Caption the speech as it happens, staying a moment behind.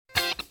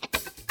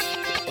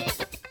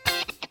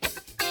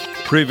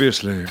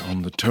Previously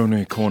on the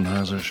Tony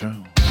Kornheiser Show.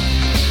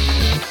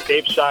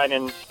 Dave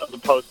Scheinen of the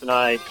Post and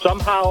I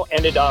somehow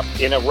ended up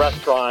in a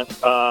restaurant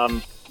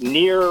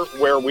near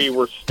where we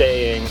were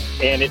staying,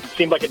 and it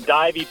seemed like a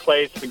divey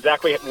place,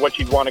 exactly what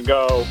you'd want to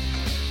go.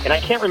 And I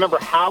can't remember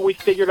how we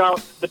figured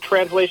out the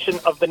translation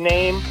of the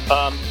name,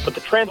 but the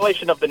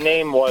translation of the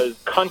name was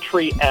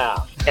Country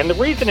Ass. And the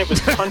reason it was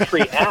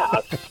Country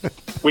Ass,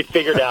 we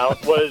figured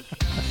out, was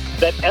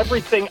that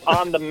everything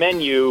on the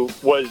menu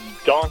was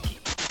donkey.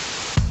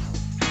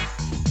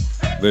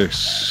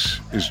 This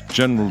is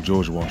General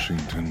George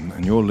Washington,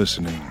 and you're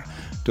listening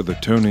to the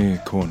Tony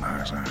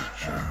Kornheiser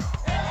Show.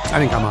 I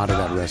think I'm out of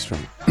that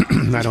restaurant.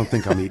 I don't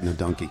think I'm eating a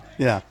donkey.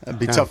 Yeah, it'd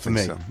be tough for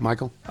me. So.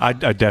 Michael?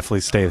 I'd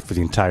definitely stay for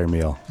the entire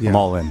meal. Yeah. I'm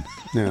all in.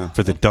 Yeah.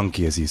 For the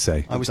donkey, as you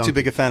say. I was too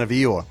big a fan of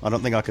Eeyore. I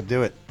don't think I could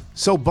do it.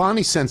 So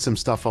Bonnie sent some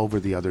stuff over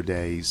the other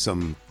day,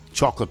 some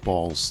chocolate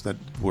balls that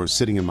were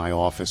sitting in my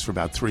office for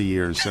about 3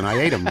 years, and I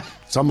ate them,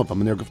 some of them,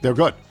 and they're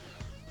good.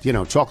 You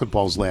know, chocolate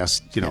balls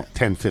last,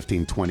 10,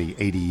 15, 20,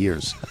 80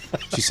 years.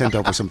 She sent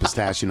over some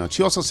pistachio nuts.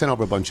 She also sent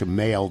over a bunch of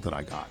mail that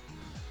I got.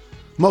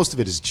 Most of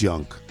it is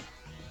junk.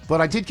 But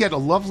I did get a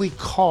lovely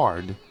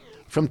card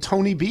from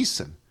Tony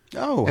Beeson. Oh,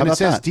 how and it about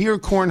says, that? Dear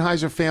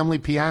Kornheiser Family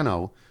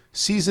Piano,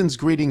 season's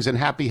greetings and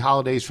happy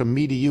holidays from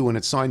me to you, and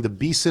it's signed the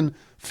Beeson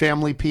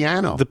Family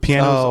Piano. The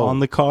piano's on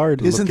the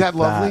card. Isn't Look that at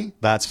lovely?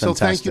 That's So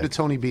thank you fantastic. to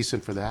Tony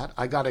Beeson for that.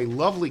 I got a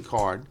lovely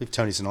card If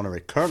Tony's an honorary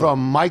colonel.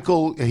 from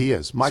Michael. He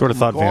is. Michael Sort of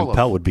thought Van McAuliffe.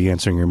 Pelt would be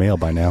answering your mail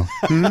by now.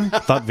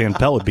 Thought Van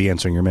Pelt would be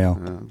answering your mail.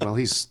 Well,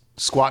 he's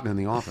squatting in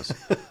the office.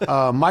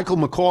 Michael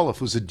McAuliffe,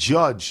 who's a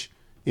judge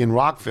in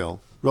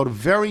Rockville, wrote a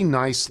very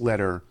nice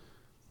letter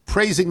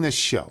praising this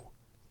show.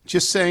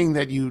 Just saying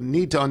that you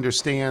need to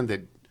understand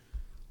that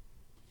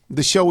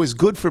the show is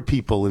good for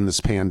people in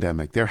this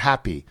pandemic. They're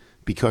happy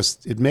because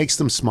it makes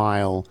them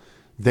smile.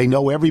 They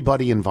know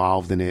everybody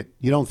involved in it.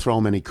 You don't throw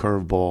them any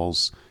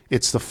curveballs.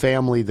 It's the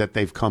family that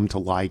they've come to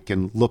like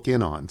and look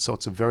in on. So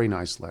it's a very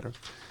nice letter.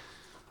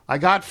 I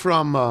got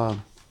from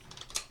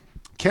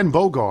Ken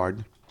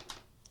Bogard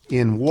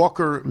in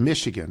Walker,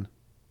 Michigan,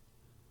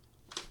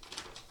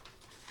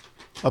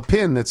 a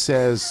pin that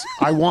says,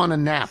 I want a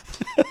nap.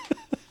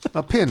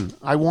 A pin,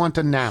 I want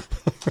a nap.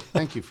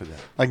 Thank you for that.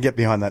 I can get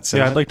behind that.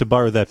 Yeah, I'd like to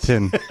borrow that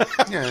pin.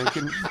 Yeah, you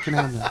can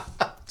have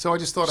that. So I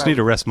just thought Just need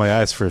to rest my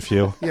eyes for a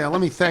few. Yeah,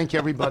 let me thank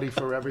everybody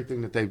for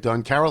everything that they've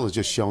done. Carol has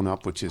just shown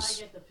up, which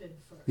is...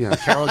 Yeah,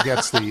 Carol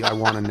gets the I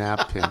want a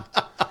nap pin.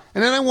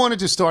 And then I wanted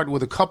to start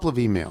with a couple of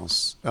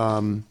emails.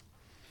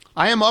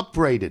 I am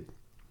upbraided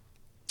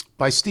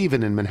by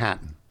Stephen in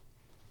Manhattan.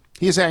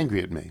 He is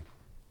angry at me.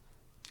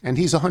 And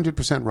he's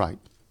 100% right.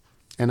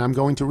 And I'm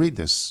going to read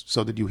this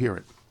so that you hear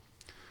it.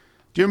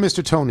 Dear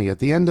Mr. Tony, at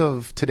the end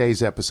of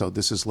today's episode,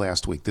 this is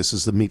last week, this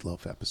is the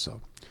Meatloaf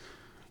episode,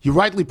 you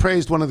rightly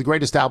praised one of the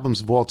greatest albums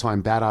of all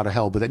time, Bat Out of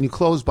Hell, but then you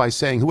closed by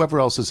saying, whoever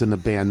else is in the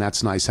band,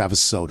 that's nice, have a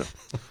soda.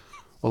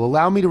 Well,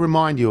 allow me to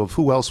remind you of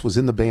who else was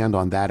in the band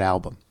on that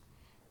album.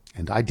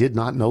 And I did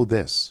not know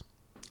this.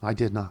 I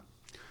did not.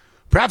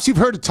 Perhaps you've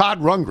heard of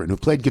Todd Rundgren, who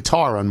played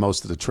guitar on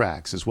most of the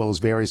tracks, as well as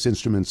various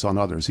instruments on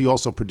others. He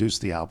also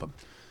produced the album.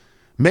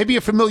 Maybe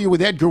you're familiar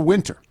with Edgar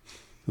Winter,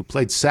 who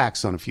played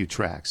sax on a few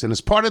tracks. And as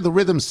part of the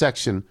rhythm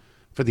section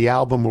for the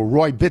album were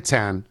Roy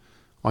Bittan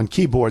on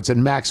keyboards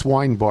and Max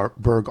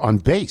Weinberg on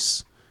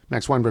bass.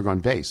 Max Weinberg on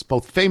bass,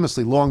 both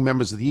famously long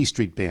members of the E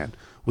Street Band,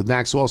 with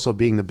Max also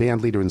being the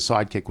band leader and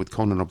sidekick with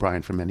Conan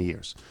O'Brien for many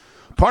years.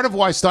 Part of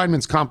why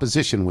Steinman's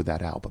composition with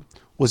that album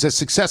was as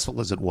successful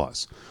as it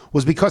was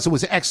because it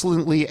was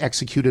excellently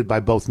executed by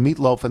both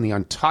Meatloaf and the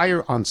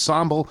entire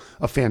ensemble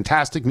of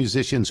fantastic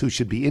musicians who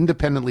should be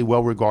independently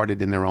well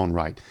regarded in their own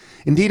right.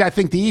 Indeed, I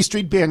think the E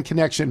Street Band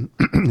connection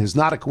is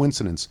not a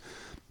coincidence.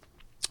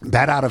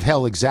 Bat Out of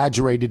Hell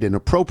exaggerated in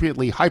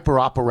appropriately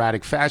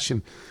hyper-operatic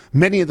fashion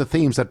many of the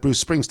themes that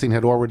Bruce Springsteen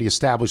had already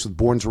established with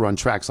Born to Run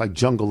tracks like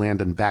Jungle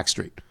Land and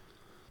Backstreet.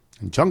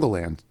 And Jungle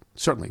Land,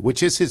 certainly,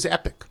 which is his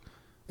epic.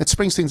 It's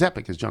Springsteen's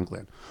epic, is Jungle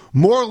Land.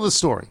 Moral of the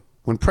story,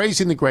 when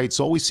praising the greats,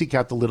 always seek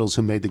out the littles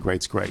who made the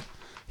greats great.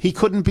 He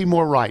couldn't be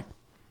more right.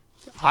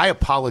 I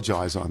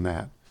apologize on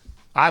that.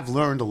 I've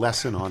learned a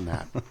lesson on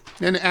that.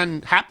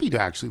 and happy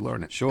to actually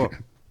learn it.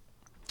 Sure.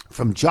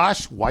 From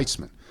Josh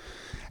Weissman.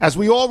 As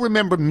we all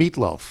remember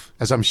Meatloaf,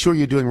 as I'm sure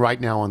you're doing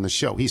right now on the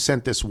show, he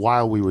sent this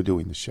while we were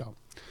doing the show.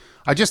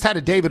 I just had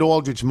a David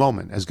Aldrich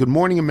moment as Good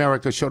Morning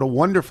America showed a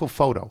wonderful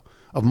photo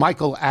of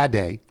Michael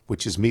Ade,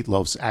 which is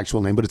Meatloaf's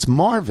actual name, but it's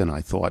Marvin,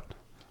 I thought.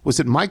 Was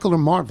it Michael or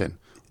Marvin?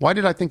 Why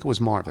did I think it was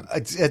Marvin?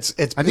 I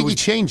think he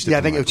changed it. Yeah,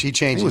 to I think Marvin. he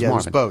changed I think it. Yeah, it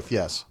was Marvin. both,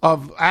 yes.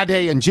 Of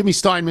Ade and Jimmy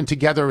Steinman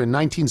together in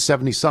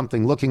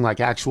 1970-something, looking like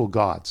actual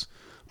gods.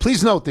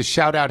 Please note this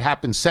shout-out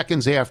happened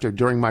seconds after,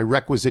 during my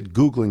requisite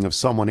Googling of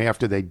someone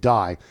after they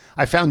die.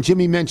 I found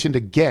Jimmy mentioned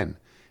again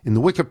in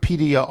the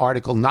Wikipedia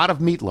article, not of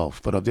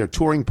Meatloaf, but of their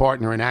touring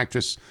partner and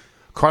actress,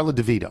 Carla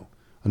DeVito.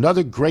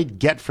 Another great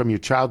get from your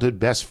childhood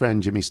best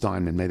friend, Jimmy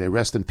Steinman. May they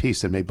rest in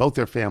peace, and may both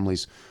their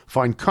families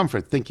find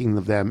comfort thinking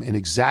of them in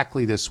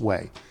exactly this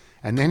way.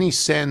 And then he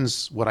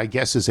sends what I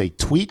guess is a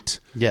tweet.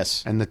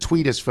 Yes. And the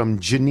tweet is from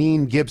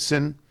Janine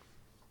Gibson,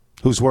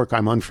 whose work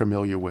I'm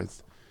unfamiliar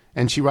with.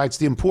 And she writes,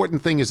 the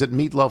important thing is that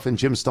Meatloaf and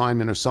Jim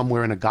Steinman are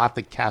somewhere in a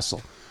Gothic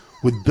castle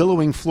with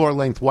billowing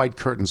floor-length white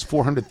curtains,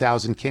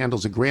 400,000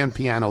 candles, a grand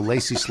piano,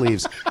 lacy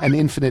sleeves, and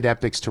infinite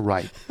epics to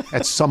write.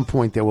 At some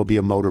point, there will be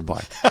a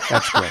motorbike.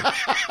 That's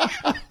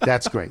great.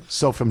 That's great.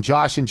 So from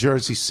Josh in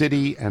Jersey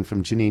City and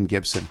from Janine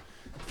Gibson,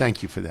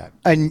 thank you for that.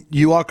 And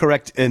you are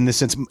correct in the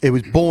sense it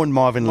was born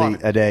Marvin Lee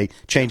a day,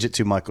 change it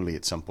to Michael Lee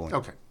at some point.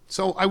 Okay.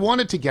 So I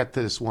wanted to get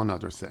to this one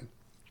other thing.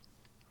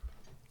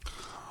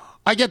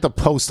 I get the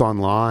post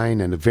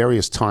online and at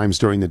various times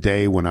during the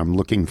day when I'm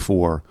looking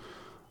for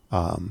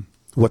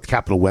what the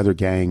Capital Weather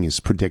Gang is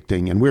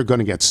predicting, and we're going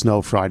to get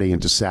snow Friday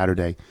into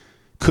Saturday.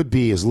 Could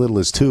be as little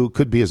as 2,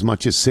 could be as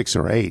much as 6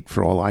 or 8,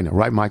 for all I know.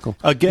 Right, Michael?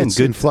 Again, it's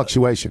good in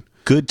fluctuation.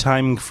 Good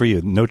timing for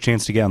you. No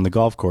chance to get on the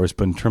golf course,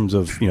 but in terms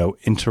of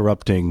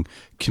interrupting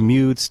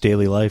commutes,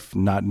 daily life,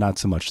 not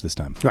so much this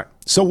time. Right.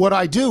 So what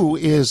I do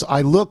is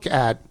I look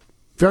at,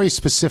 very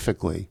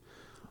specifically,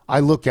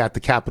 I look at the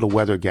Capital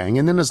Weather Gang,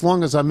 and then as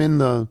long as I'm in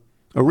the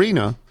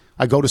arena,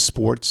 I go to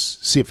sports,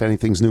 see if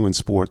anything's new in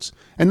sports,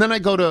 and then I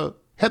go to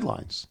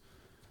headlines.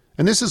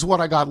 And this is what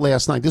I got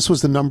last night. This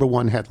was the number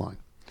one headline.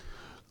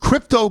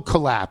 Crypto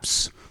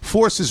collapse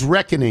forces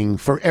reckoning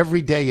for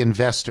everyday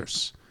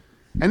investors.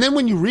 And then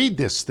when you read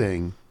this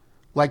thing,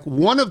 like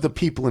one of the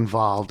people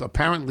involved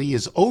apparently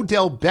is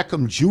Odell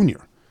Beckham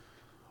Jr.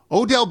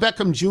 Odell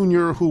Beckham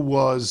Jr., who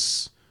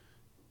was,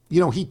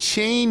 he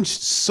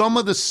changed some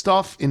of the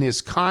stuff in his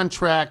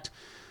contract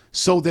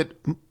so that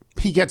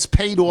he gets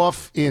paid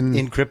off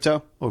in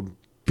crypto or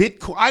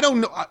Bitcoin. I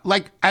don't know.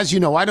 Like, as you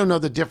know, I don't know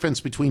the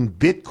difference between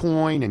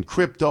Bitcoin and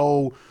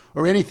crypto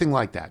or anything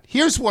like that.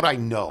 Here's what I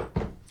know.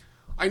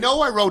 I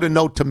know I wrote a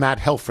note to Matt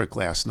Helfrich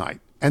last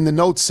night, and the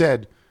note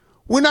said,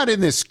 we're not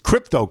in this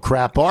crypto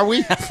crap, are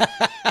we?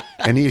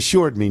 And he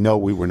assured me, no,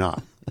 we were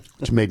not,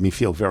 which made me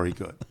feel very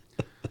good.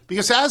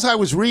 Because as I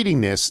was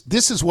reading this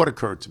is what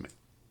occurred to me.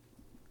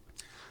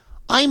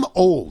 I'm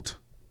old.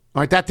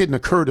 All right, that didn't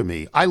occur to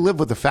me. I live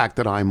with the fact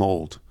that I'm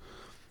old.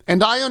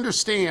 And I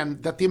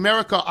understand that the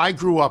America I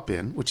grew up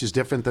in, which is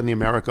different than the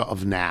America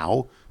of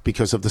now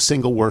because of the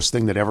single worst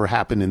thing that ever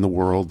happened in the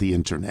world, the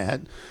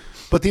internet.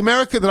 But the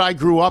America that I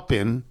grew up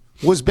in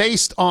was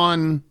based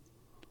on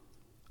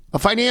a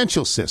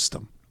financial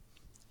system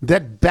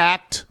that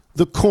backed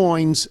the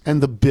coins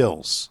and the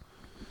bills.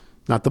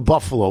 Not the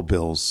Buffalo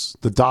Bills,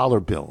 the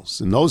dollar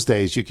bills. In those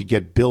days, you could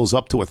get bills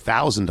up to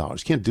 $1,000.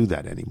 You can't do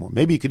that anymore.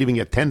 Maybe you could even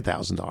get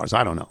 $10,000.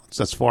 I don't know.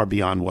 That's far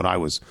beyond what I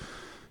was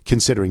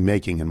considering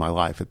making in my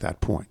life at that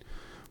point.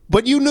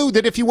 But you knew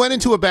that if you went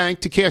into a bank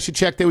to cash a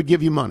check, they would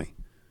give you money.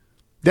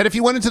 That if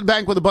you went into the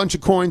bank with a bunch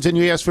of coins and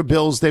you asked for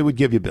bills, they would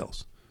give you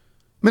bills.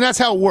 I mean, that's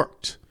how it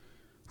worked.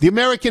 The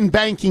American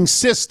banking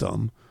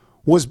system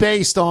was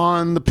based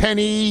on the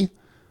penny,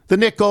 the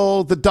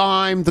nickel, the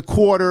dime, the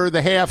quarter,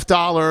 the half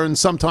dollar, and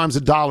sometimes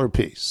a dollar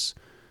piece.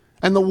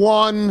 And the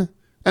 1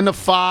 and the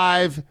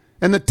 5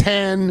 and the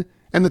 10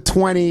 and the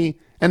 20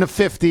 and the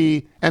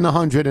 50 and the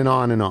 100 and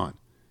on and on.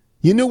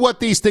 You knew what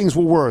these things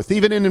were worth.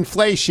 Even in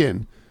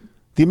inflation,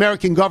 the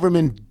American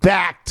government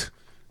backed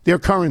their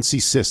currency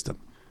system.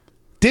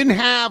 Didn't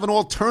have an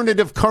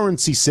alternative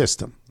currency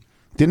system.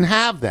 Didn't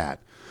have that.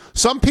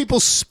 Some people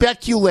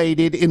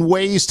speculated in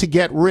ways to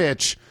get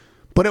rich,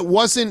 but it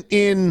wasn't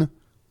in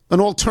an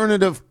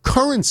alternative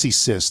currency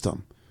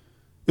system.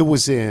 It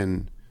was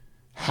in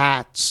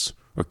hats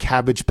or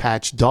Cabbage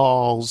Patch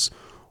dolls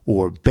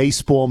or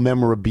baseball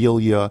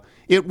memorabilia.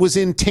 It was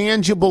in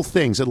tangible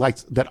things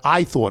that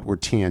I thought were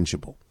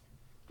tangible.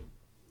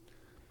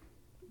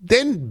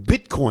 Then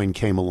Bitcoin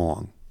came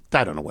along.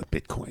 I don't know what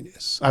Bitcoin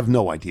is. I have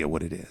no idea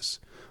what it is.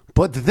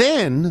 But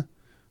then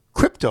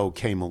crypto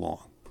came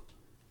along.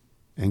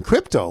 And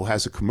crypto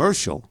has a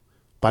commercial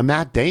by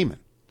Matt Damon.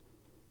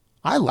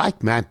 I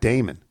like Matt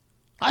Damon.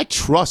 I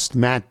trust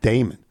Matt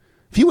Damon.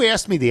 If you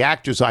ask me the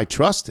actors I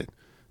trusted,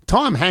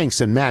 Tom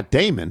Hanks and Matt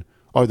Damon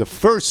are the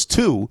first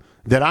two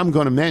that I'm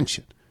going to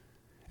mention.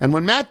 And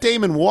when Matt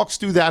Damon walks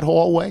through that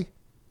hallway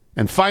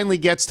and finally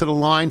gets to the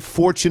line,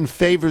 fortune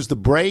favors the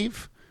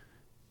brave,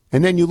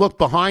 and then you look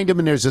behind him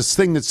and there's this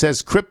thing that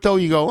says crypto,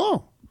 you go,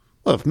 oh,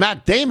 well, if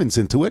Matt Damon's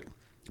into it,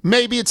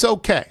 maybe it's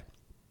okay.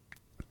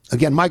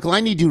 Again, Michael,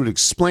 I need you to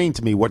explain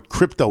to me what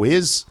crypto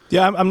is.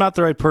 Yeah, I'm not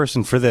the right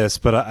person for this,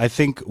 but I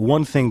think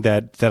one thing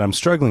that I'm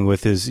struggling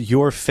with is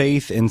your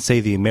faith in,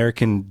 say, the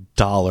American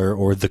dollar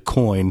or the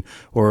coin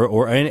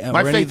or any,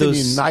 My or faith any of those,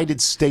 in the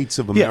United States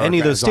of America. Yeah, any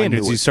of those as I knew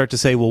standards. it. You start to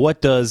say, well,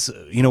 what does,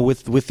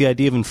 with the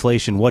idea of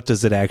inflation, what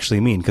does it actually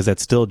mean? Because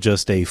that's still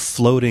just a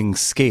floating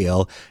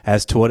scale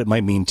as to what it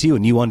might mean to you.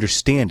 And you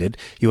understand it.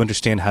 You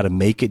understand how to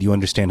make it. You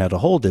understand how to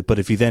hold it. But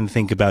if you then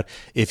think about,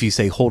 if you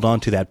say, hold on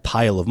to that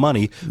pile of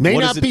money, May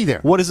not be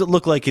there. What does it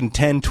look like in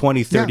 10,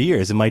 20, 30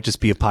 years? It might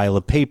just be a pile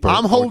of paper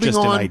or just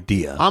an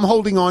idea. I'm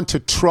holding on to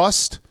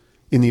trust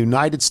in the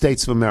United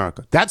States of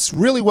America. That's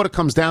really what it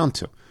comes down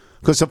to.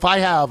 Because if I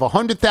have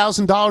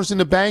 $100,000 in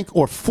the bank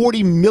or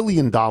 $40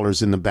 million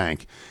in the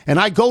bank, and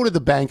I go to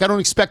the bank, I don't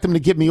expect them to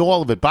give me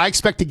all of it, but I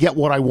expect to get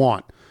what I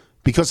want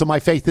because of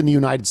my faith in the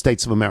United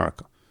States of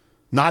America.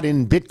 Not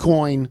in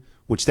Bitcoin,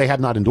 which they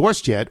have not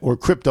endorsed yet, or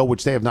crypto,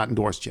 which they have not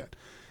endorsed yet.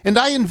 And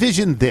I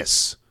envision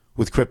this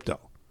with crypto.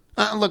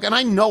 Look, and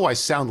I know I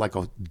sound like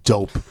a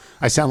dope.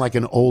 I sound like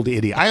an old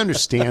idiot. I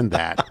understand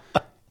that,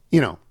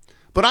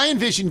 But I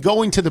envision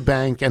going to the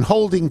bank and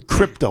holding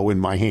crypto in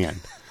my hand.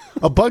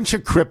 A bunch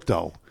of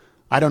crypto.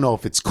 I don't know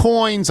if it's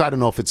coins. I don't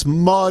know if it's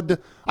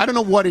mud. I don't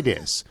know what it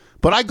is.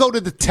 But I go to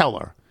the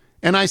teller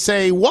and I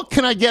say, what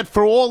can I get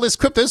for all this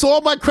crypto? This is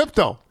all my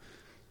crypto.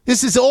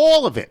 This is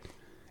all of it.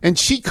 And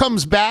she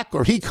comes back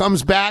or he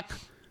comes back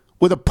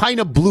with a pint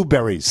of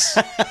blueberries.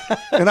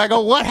 And I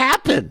go, what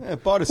happened?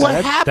 What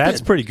happened?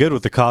 That's pretty good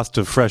with the cost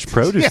of fresh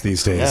produce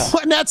these days. Yeah.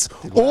 And that's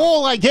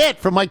all I get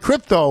from my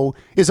crypto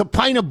is a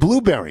pint of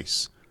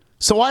blueberries.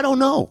 So I don't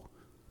know.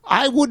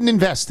 I wouldn't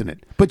invest in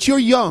it. But you're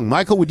young.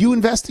 Michael, would you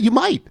invest? You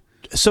might.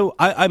 So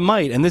I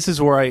might, and this is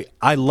where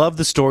I love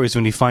the stories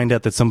when you find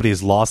out that somebody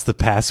has lost the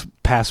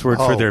password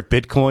for their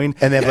Bitcoin.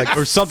 And they have like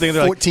or something.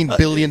 They're $14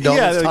 billion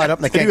tied up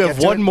and they can't you have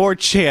get to one it. more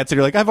chance, and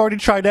you're like, I've already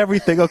tried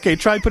everything. Okay,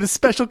 try and put a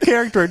special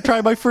character and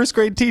try my first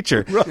grade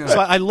teacher. Right. So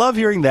I love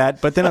hearing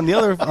that. But then on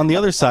the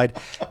other side,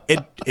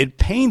 it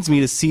pains me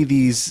to see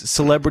these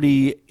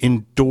celebrity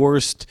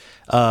endorsed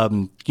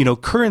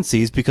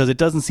currencies because it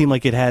doesn't seem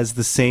like it has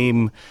the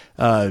same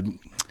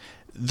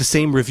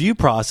review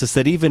process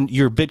that even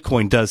your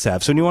Bitcoin does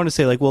have. So when you want to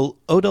say like, well,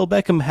 Odell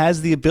Beckham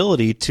has the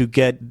ability to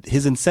get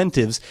his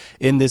incentives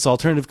in this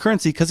alternative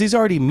currency because he's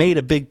already made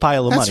a big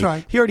pile of money. That's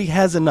right. He already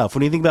has enough.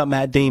 When you think about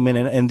Matt Damon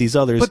and these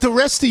others. But the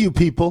rest of you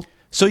people.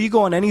 So you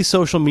go on any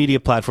social media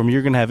platform,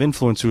 you're going to have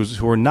influencers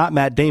who are not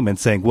Matt Damon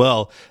saying,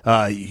 well,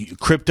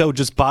 crypto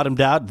just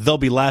bottomed out. They'll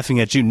be laughing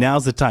at you.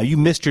 Now's the time. You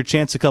missed your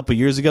chance a couple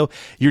years ago.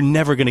 You're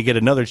never going to get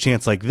another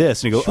chance like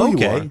this. And you go, sure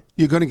okay.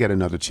 You're going to get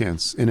another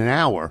chance in an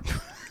hour.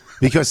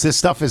 Because this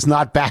stuff is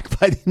not backed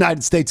by the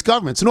United States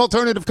government. It's an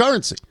alternative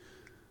currency.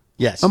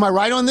 Yes. Am I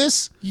right on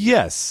this?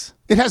 Yes.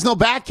 It has no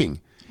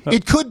backing.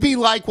 It could be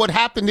like what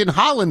happened in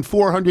Holland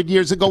 400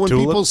 years ago when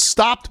people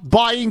stopped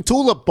buying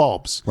tulip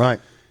bulbs.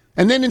 Right.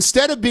 And then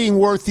instead of being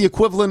worth the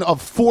equivalent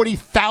of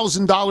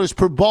 $40,000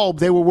 per bulb,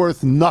 they were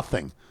worth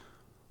nothing.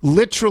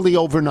 Literally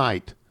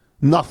overnight.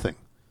 Nothing.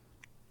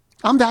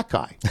 I'm that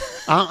guy.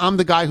 I'm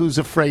the guy who's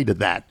afraid of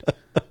that.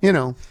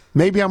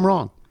 Maybe I'm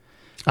wrong.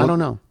 I don't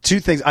know. Two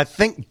things. I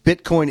think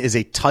Bitcoin is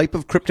a type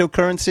of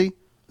cryptocurrency.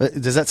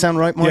 Does that sound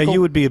right, Michael? Yeah, you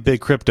would be a big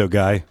crypto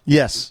guy.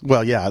 Yes.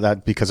 Well, yeah,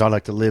 that because I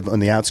like to live on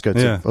the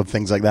outskirts of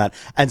things like that.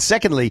 And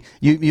secondly,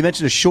 you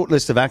mentioned a short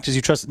list of actors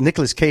you trust.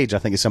 Nicolas Cage, I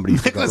think, is somebody you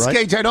forgot, Nicolas right?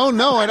 Cage, I don't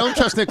know. I don't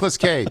trust Nicolas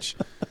Cage.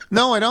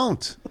 No, I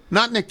don't.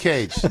 Not Nick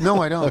Cage.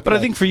 No, I don't. But I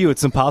think for you,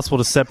 it's impossible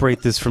to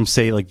separate this from,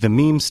 say, like the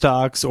meme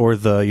stocks or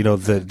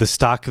the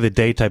stock of the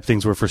day type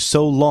things, where for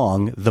so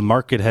long the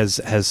market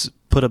has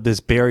put up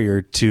this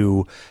barrier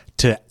to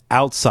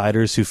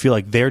outsiders who feel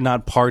like they're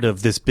not part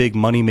of this big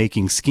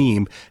money-making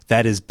scheme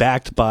that is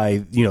backed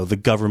by, the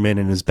government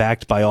and is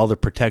backed by all the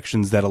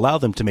protections that allow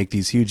them to make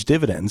these huge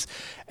dividends.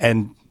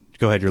 And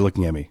go ahead, you're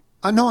looking at me.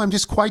 No, I'm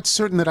just quite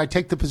certain that I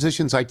take the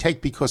positions I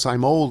take because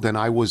I'm old and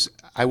I was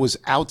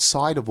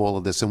outside of all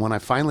of this. And when I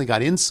finally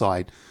got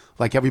inside,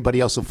 like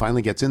everybody else who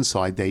finally gets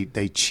inside,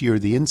 they cheer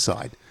the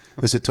inside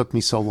because it took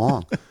me so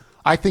long.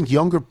 I think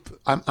younger,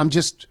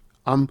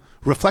 I'm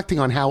reflecting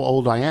on how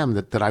old I am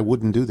that I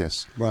wouldn't do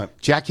this. Right.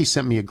 Jackie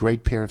sent me a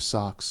great pair of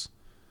socks.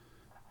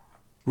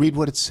 Read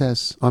what it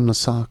says on the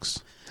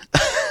socks.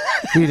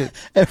 Read it.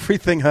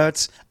 Everything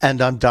hurts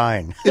and I'm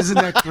dying. Isn't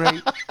that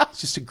great?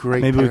 It's just a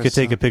great Maybe pair we could of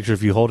take a socks. picture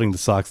of you holding the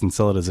socks and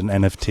sell it as an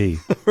NFT.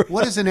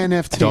 What is an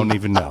NFT? Don't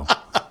even know.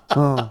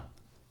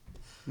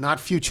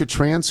 Not future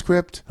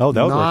transcript. Oh,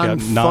 that would work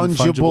out.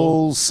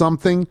 Non-fungible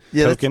something.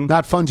 Yeah, Token.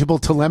 Not fungible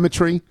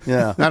telemetry.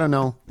 Yeah. I don't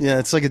know. Yeah,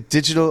 it's like a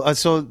digital. I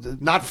saw.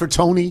 Not for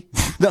Tony.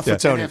 Not for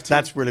Tony. NFT.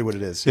 That's really what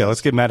it is. Yeah,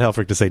 let's get Matt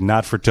Helfrich to say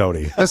not for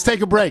Tony. Let's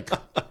take a break.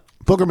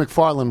 Booger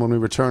McFarland when we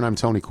return. I'm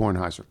Tony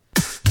Kornheiser.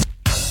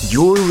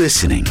 You're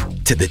listening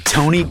to The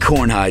Tony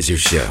Kornheiser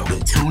Show.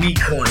 The Tony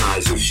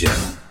Kornheiser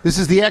Show. This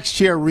is the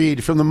X-Chair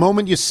read. From the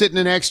moment you sit in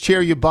an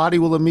X-Chair, your body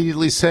will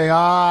immediately say,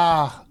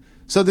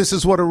 so this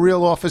is what a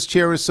real office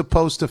chair is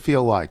supposed to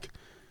feel like.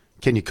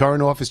 Can your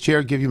current office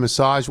chair give you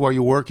massage while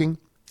you're working?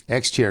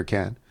 X-Chair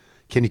can.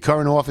 Can your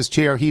current office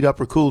chair heat up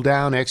or cool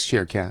down?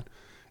 X-Chair can.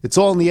 It's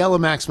all in the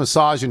Elemax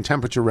massage and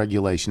temperature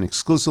regulation,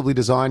 exclusively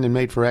designed and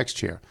made for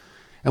X-Chair.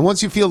 And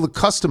once you feel the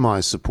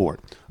customized support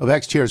of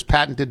X-Chair's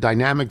patented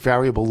dynamic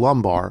variable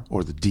lumbar,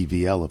 or the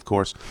DVL, of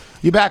course,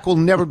 your back will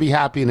never be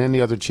happy in any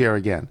other chair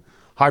again.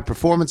 High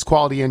performance,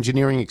 quality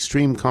engineering,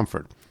 extreme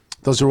comfort.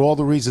 Those are all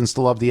the reasons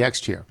to love the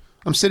X-Chair.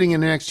 I'm sitting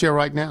in an X-Chair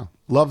right now.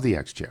 Love the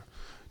X-Chair.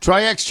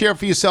 Try X-Chair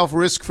for yourself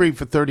risk-free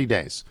for 30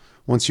 days.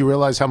 Once you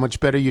realize how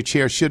much better your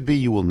chair should be,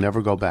 you will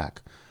never go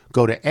back.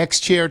 Go to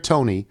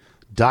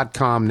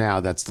xchairtony.com now.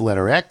 That's the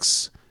letter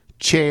X,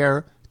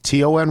 chair,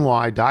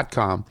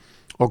 Tony.com,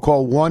 or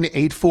call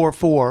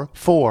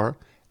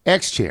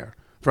 1-844-4-XChair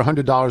for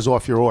 $100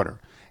 off your order.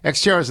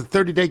 XChair has a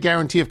 30-day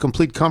guarantee of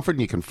complete comfort,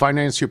 and you can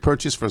finance your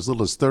purchase for as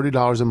little as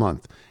 $30 a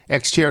month.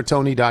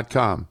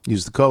 XChairTony.com.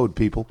 Use the code,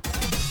 people.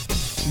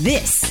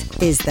 This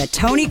is the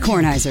Tony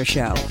Kornheiser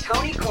Show. The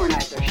Tony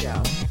Kornheiser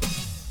Show.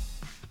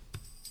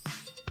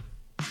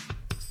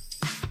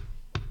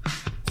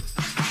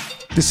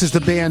 This is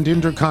the band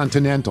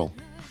Intercontinental.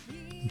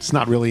 It's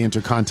not really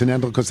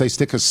intercontinental because they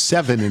stick a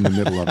 7 in the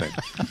middle of it.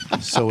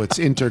 So it's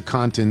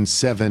Intercontin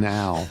 7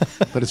 Al.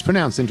 But it's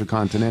pronounced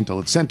Intercontinental.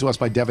 It's sent to us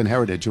by Devin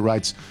Heritage, who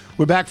writes,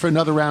 "We're back for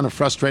another round of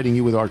frustrating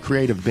you with our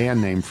creative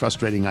band name."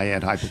 Frustrating, I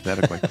add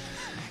hypothetically.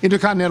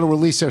 Intercontinental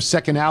released their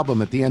second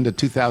album at the end of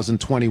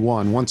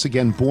 2021. Once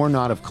again, born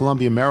out of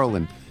Columbia,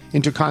 Maryland,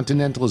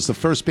 Intercontinental is the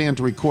first band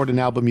to record an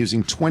album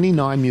using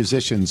 29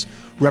 musicians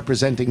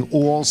representing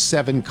all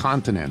 7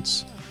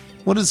 continents.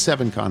 What is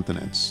 7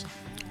 continents?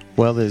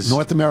 Well, there's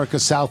North America,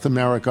 South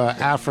America,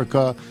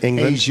 Africa,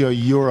 England. Asia,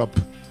 Europe,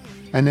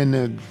 and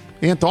then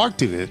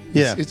Antarctica.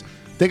 Yeah.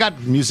 They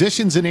got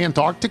musicians in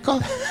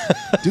Antarctica?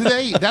 Do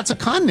they? That's a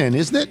continent,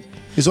 isn't it?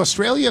 Is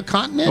Australia a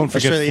continent? Don't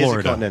forget Australia Florida.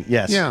 is a continent.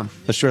 Yes. Yeah.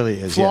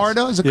 Australia is.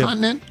 Florida yes. is a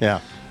continent? Yeah.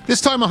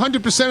 This time,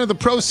 100% of the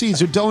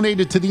proceeds are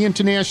donated to the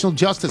International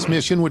Justice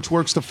Mission, which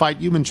works to fight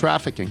human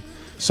trafficking.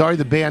 Sorry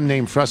the band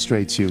name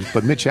frustrates you,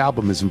 but Mitch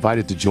Albom is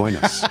invited to join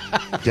us,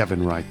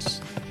 Devin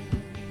writes.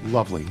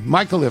 Lovely.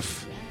 Michael,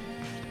 if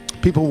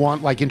people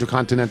like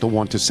Intercontinental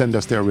want to send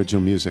us their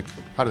original music,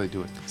 how do they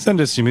do it? Send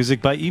us your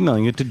music by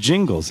emailing it to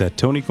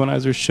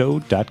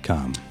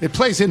jingles@TonyKornheiserShow.com. It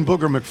plays in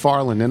Booger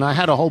McFarland, and I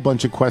had a whole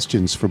bunch of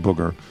questions for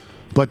Booger,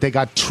 but they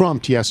got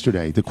trumped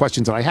yesterday, the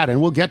questions that I had,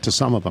 and we'll get to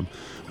some of them.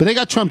 But they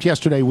got trumped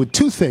yesterday with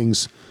 2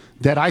 things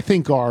that I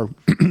think are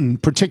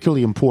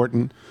particularly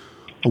important.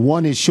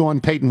 One is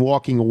Sean Payton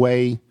walking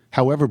away,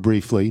 however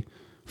briefly,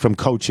 from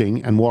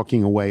coaching and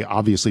walking away,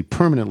 obviously,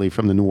 permanently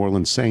from the New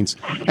Orleans Saints.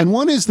 And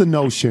one is the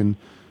notion,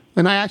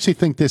 and I actually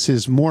think this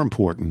is more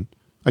important.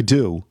 I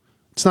do.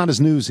 It's not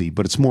as newsy,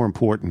 but it's more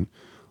important.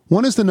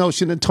 One is the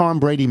notion that Tom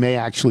Brady may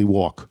actually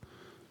walk.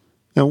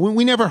 Now,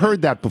 we never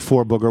heard that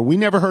before, Booger. We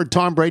never heard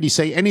Tom Brady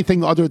say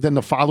anything other than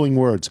the following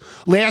words: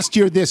 last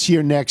year, this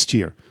year, next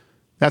year.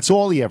 That's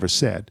all he ever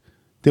said.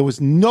 There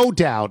was no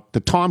doubt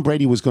that Tom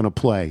Brady was going to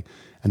play.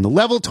 And the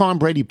level Tom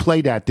Brady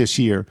played at this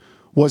year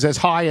was as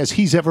high as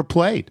he's ever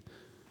played.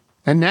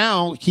 And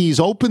now he's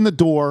opened the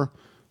door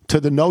to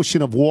the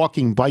notion of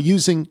walking by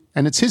using,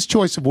 and it's his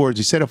choice of words.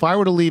 He said, if I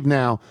were to leave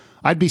now,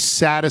 I'd be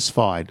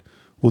satisfied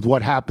with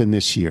what happened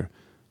this year.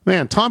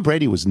 Man, Tom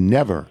Brady was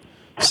never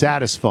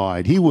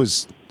satisfied. He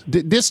was,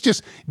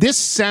 this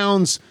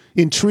sounds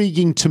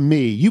intriguing to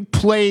me. You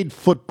played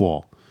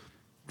football.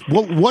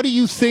 What do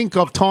you think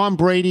of Tom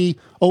Brady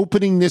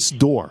opening this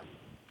door?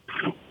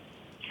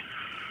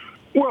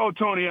 Well,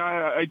 Tony,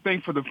 I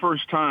think for the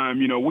first time,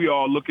 we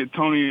all look at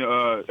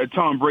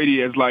Tom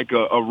Brady as like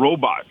a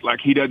robot, like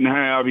he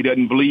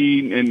doesn't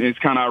bleed, and it's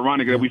kind of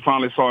ironic that we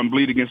finally saw him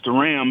bleed against the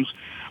Rams.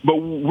 But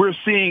we're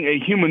seeing a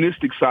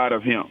humanistic side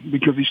of him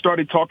because he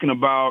started talking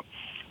about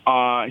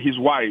his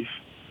wife.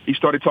 He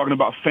started talking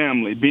about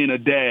family, being a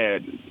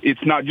dad.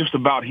 It's not just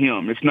about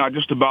him. It's not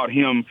just about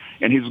him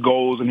and his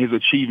goals and his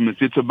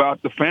achievements. It's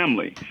about the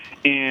family.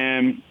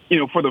 And,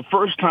 for the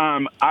first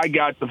time, I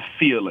got the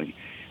feeling,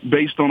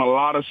 based on a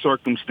lot of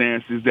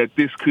circumstances, that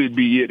this could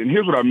be it. And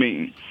here's what I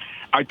mean.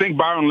 I think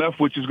Byron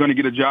Leftwich is going to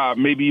get a job,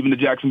 maybe even the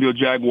Jacksonville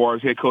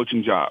Jaguars head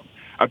coaching job.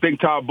 I think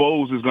Todd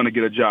Bowles is going to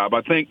get a job.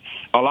 I think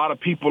a lot of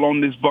people on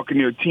this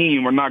Buccaneer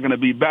team are not going to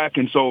be back.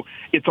 And so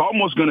it's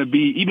almost going to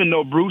be, even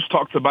though Bruce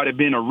talks about it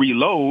being a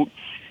reload,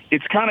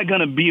 it's kind of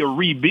going to be a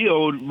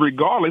rebuild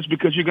regardless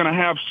because you're going to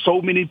have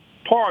so many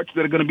parts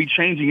that are going to be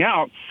changing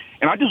out.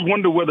 And I just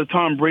wonder whether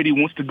Tom Brady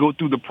wants to go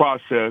through the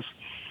process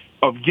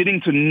of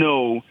getting to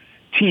know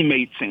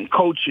teammates and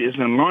coaches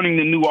and learning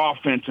the new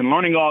offense and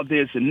learning all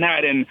this and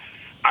that. And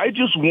I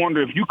just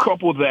wonder if you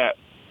couple that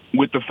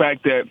with the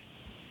fact that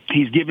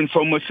he's given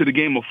so much to the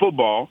game of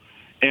football,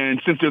 and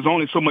since there's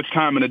only so much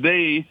time in a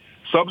day,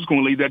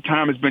 subsequently that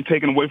time has been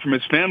taken away from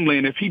his family.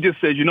 And if he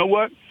just says, you know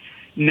what,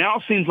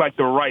 now seems like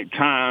the right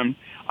time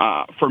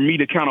for me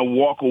to kind of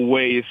walk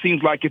away. It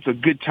seems like it's a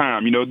good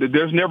time.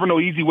 There's never no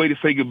easy way to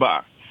say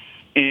goodbye.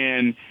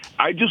 And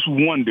I just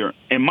wonder,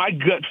 and my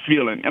gut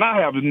feeling, and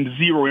I have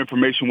zero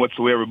information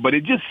whatsoever, but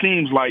it just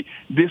seems like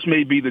this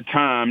may be the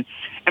time.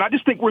 And I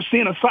just think we're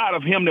seeing a side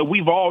of him that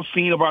we've all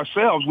seen of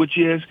ourselves, which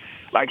is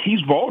like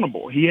he's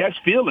vulnerable. He has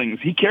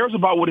feelings. He cares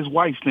about what his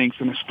wife thinks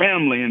and his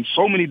family and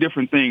so many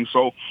different things.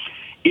 So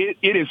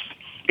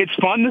it's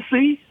fun to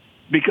see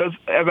because,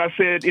 as I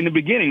said in the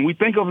beginning, we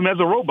think of him as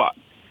a robot.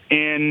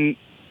 And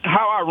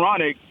how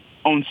ironic,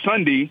 on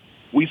Sunday,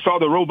 we saw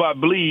the robot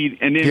bleed,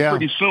 and then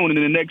pretty soon,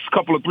 in the next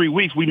couple of 3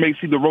 weeks, we may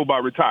see the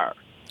robot retire.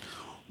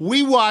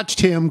 We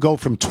watched him go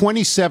from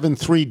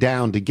 27-3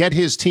 down to get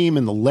his team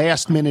in the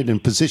last minute in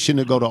position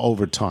to go to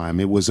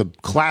overtime. It was a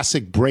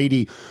classic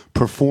Brady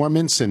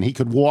performance, and he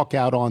could walk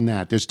out on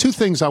that. There's 2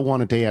 things I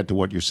wanted to add to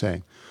what you're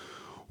saying.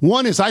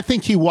 One is I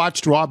think he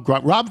watched Rob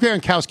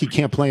Gronkowski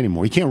can't play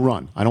anymore. He can't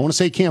run. I don't want to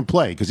say he can't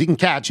play because he can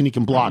catch and he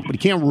can block, but he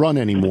can't run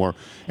anymore.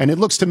 And it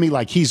looks to me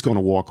like he's going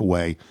to walk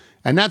away.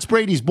 And that's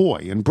Brady's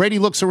boy. And Brady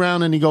looks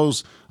around and he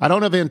goes, I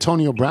don't have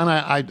Antonio Brown.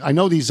 I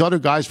know these other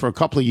guys for a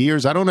couple of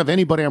years. I don't have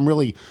anybody I'm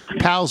really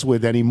pals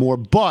with anymore.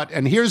 But,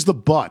 and here's the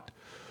but,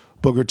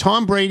 Booger,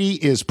 Tom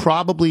Brady is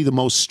probably the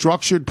most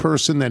structured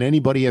person that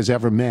anybody has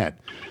ever met.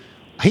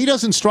 He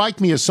doesn't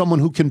strike me as someone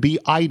who can be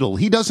idle.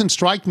 He doesn't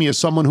strike me as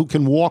someone who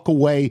can walk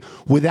away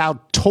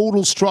without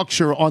total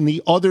structure on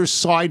the other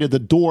side of the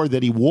door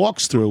that he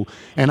walks through.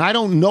 And I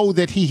don't know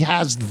that he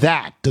has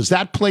that. Does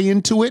that play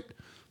into it?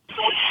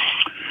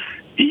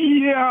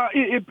 Yeah,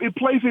 it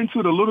plays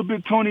into it a little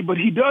bit, Tony, but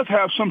he does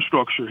have some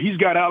structure. He's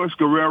got Alex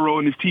Guerrero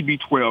and his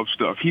TB12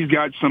 stuff. He's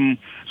got some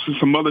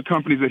other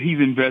companies that he's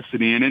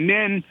invested in. And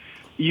then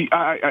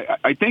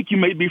I think you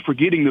may be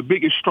forgetting the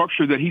biggest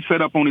structure that he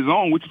set up on his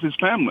own, which is his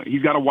family.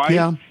 He's got a wife.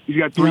 Yeah. He's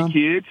got 3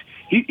 kids.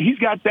 He's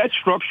got that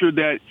structure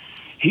that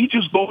he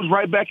just goes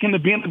right back into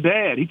being a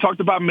dad. He talked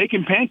about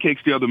making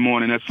pancakes the other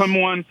morning. As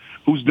someone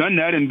who's done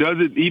that and does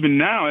it even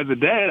now as a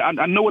dad,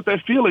 I know what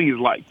that feeling is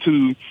like.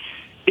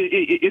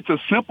 It's a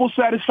simple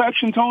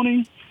satisfaction,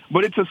 Tony,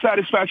 but it's a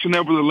satisfaction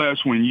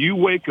nevertheless when you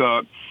wake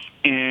up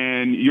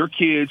and your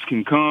kids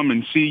can come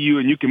and see you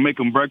and you can make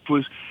them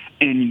breakfast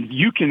and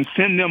you can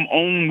send them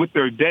on with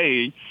their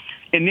day,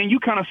 and then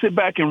you kind of sit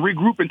back and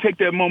regroup and take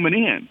that moment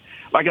in.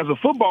 Like as a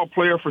football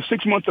player for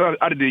 6 months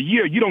out of the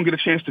year, you don't get a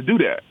chance to do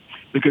that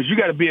because you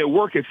got to be at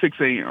work at 6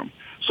 a.m.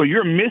 So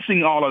you're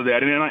missing all of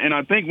that. And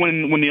I think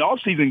when the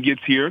off season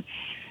gets here,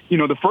 you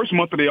know, the first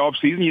month of the off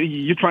season,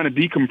 you're trying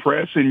to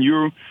decompress and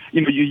you're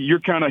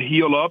kind of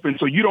heal up, and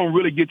so you don't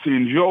really get to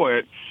enjoy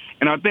it.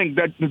 And I think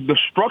that the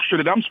structure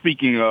that I'm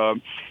speaking of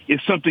is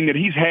something that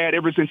he's had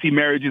ever since he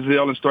married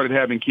Giselle and started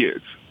having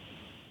kids.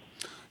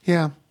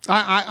 Yeah,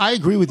 I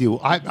agree with you.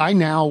 I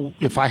now,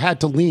 if I had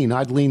to lean,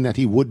 I'd lean that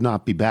he would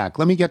not be back.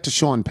 Let me get to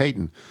Sean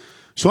Payton.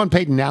 Sean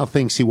Payton now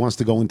thinks he wants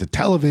to go into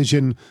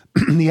television.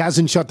 He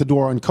hasn't shut the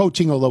door on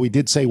coaching, although he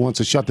did say he wants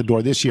to shut the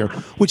door this year,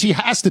 which he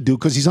has to do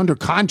because he's under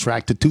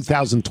contract to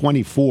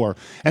 2024.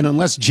 And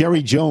unless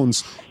Jerry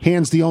Jones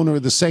hands the owner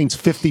of the Saints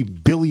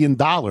 $50 billion,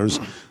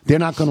 they're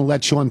not going to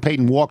let Sean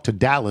Payton walk to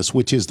Dallas,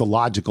 which is the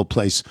logical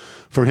place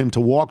for him to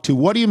walk to.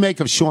 What do you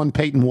make of Sean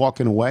Payton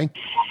walking away?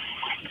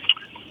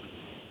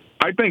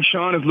 I think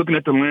Sean is looking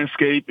at the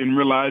landscape and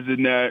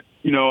realizing that,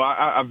 you know,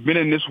 I've been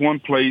in this one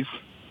place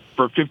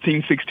for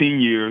 15, 16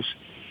 years.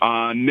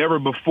 Never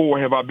before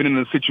have I been in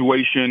a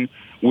situation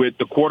with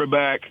the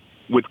quarterback,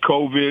 with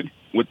COVID,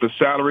 with the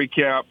salary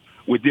cap,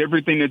 with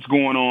everything that's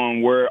going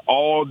on where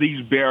all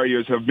these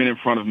barriers have been in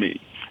front of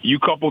me. You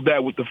couple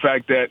that with the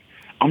fact that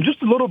I'm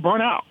just a little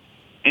burnt out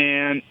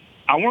and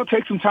I want to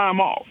take some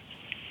time off.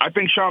 I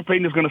think Sean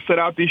Payton is going to set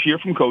out this year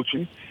from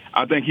coaching.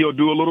 I think he'll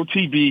do a little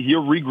TV.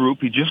 He'll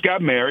regroup. He just got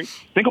married.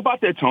 Think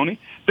about that, Tony.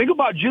 Think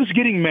about just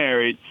getting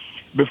married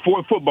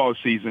before football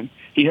season.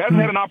 He hasn't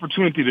had an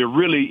opportunity to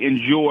really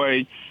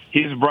enjoy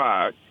his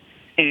bride.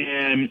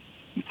 And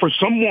for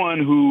someone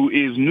who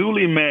is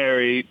newly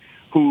married,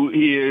 who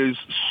is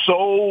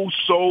so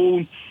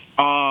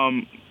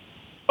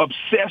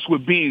obsessed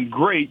with being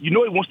great, you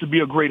know he wants to be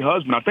a great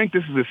husband. I think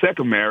this is his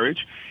second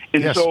marriage.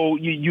 And so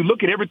you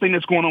look at everything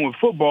that's going on with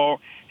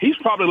football, he's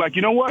probably like,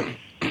 you know what?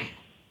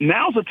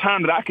 Now's the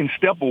time that I can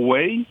step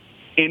away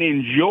and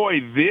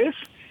enjoy this.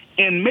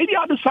 And maybe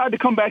I'll decide to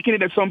come back in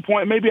it at some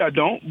point. Maybe I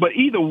don't. But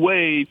either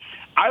way,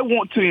 I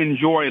want to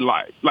enjoy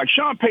life. Like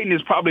Sean Payton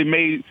has probably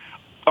made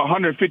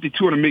 $150,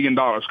 $200 million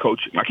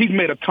coaching. Like he's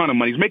made a ton of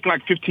money. He's making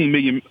like $15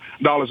 million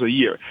a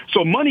year.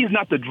 So money is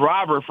not the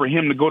driver for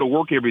him to go to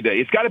work every day.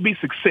 It's got to be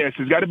success.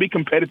 It's got to be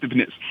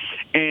competitiveness.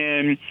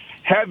 And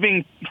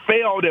having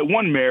failed at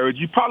one marriage,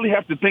 you probably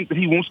have to think that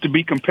he wants to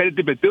be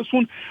competitive at this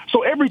one.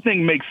 So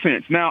everything makes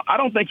sense. Now, I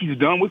don't think he's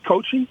done with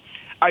coaching.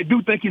 I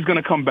do think he's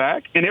going to come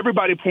back, and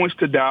everybody points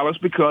to Dallas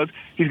because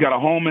he's got a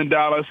home in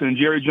Dallas and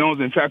Jerry Jones'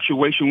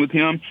 infatuation with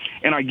him,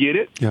 and I get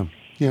it. Yeah.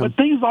 But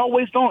things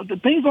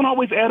don't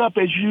always add up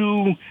as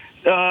you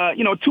 2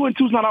 and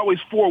 2 is not always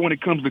 4 when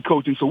it comes to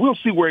coaching. So we'll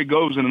see where it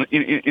goes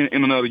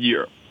in another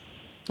year.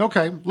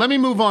 Okay, let me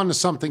move on to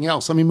something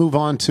else. Let me move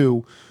on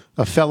to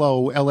a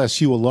fellow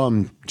LSU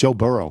alum, Joe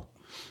Burrow,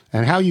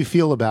 and how you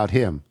feel about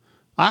him.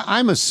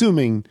 I'm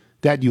assuming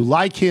that you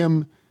like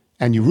him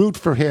and you root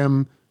for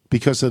him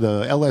because of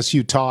the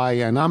LSU tie,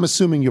 and I'm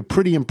assuming you're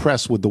pretty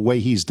impressed with the way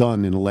he's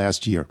done in the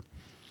last year.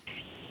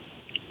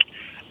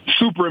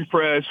 Super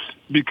impressed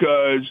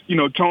because,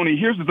 Tony,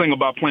 here's the thing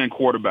about playing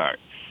quarterback,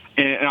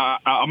 and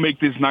I'll make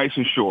this nice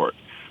and short.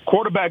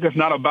 Quarterback is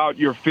not about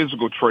your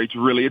physical traits,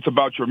 really. It's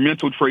about your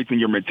mental traits and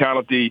your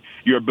mentality,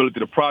 your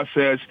ability to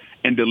process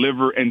and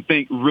deliver and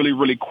think really,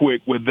 really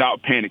quick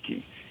without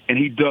panicking. And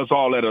he does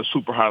all at a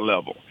super high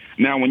level.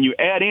 Now, when you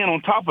add in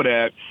on top of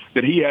that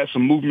he has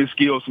some movement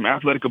skills, some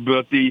athletic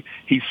ability,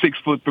 he's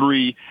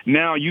 6'3".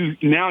 Now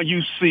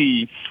you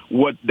see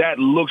what that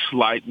looks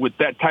like with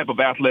that type of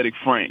athletic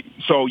frame.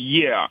 So,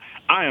 yeah,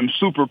 I am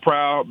super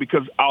proud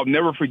because I'll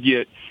never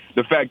forget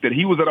the fact that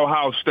he was at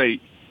Ohio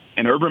State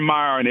and Urban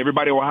Meyer and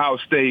everybody at Ohio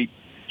State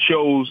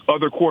chose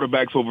other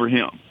quarterbacks over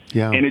him.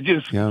 Yeah. And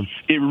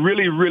it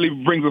really, really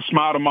brings a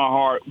smile to my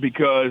heart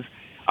because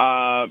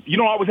you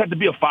don't always have to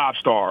be a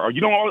 5-star, or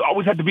you don't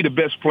always have to be the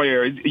best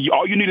player.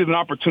 All you need is an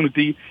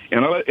opportunity,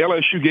 and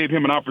LSU gave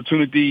him an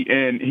opportunity,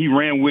 and he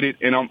ran with it,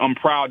 and I'm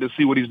proud to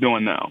see what he's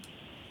doing now.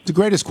 The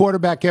greatest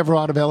quarterback ever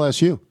out of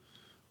LSU.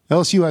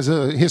 LSU has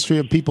a history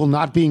of people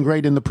not being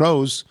great in the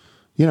pros,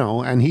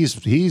 and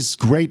he's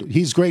great.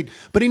 He's great,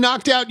 but he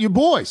knocked out your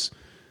boys.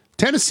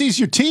 Tennessee's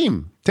your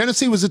team.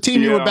 Tennessee was a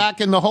team you were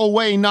backing the whole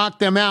way, knocked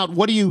them out.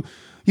 What do you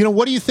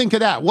think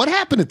of that? What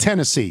happened to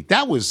Tennessee?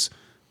 That was,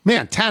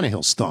 man,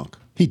 Tannehill stunk.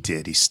 He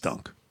did. He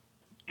stunk.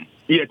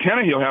 Yeah,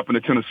 Tannehill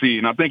happened to Tennessee.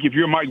 And I think if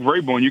you're Mike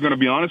Vrabel and you're going to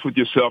be honest with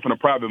yourself in a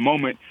private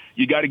moment,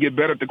 you got to get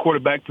better at the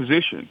quarterback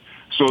position.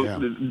 So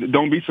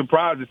don't be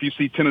surprised if you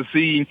see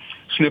Tennessee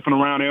sniffing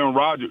around Aaron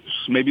Rodgers,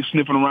 maybe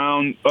sniffing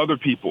around other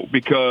people,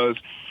 because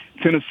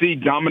Tennessee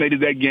dominated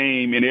that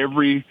game in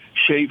every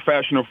shape,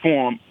 fashion, or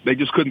form. They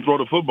just couldn't throw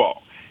the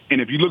football. And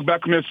if you look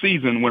back on their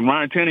season, when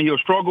Ryan Tannehill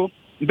struggled,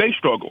 they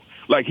struggled.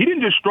 Like, he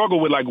didn't just struggle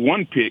with, like,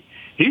 one pick.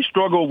 He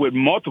struggled with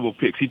multiple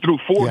picks. He threw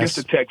 4 against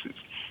the Texans.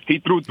 He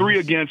threw 3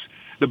 against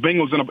the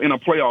Bengals in a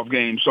playoff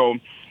game. So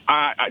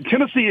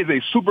Tennessee is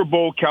a Super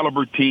Bowl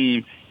caliber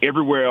team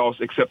everywhere else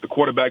except the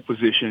quarterback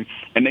position,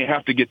 and they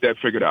have to get that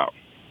figured out.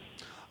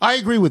 I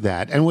agree with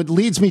that. And what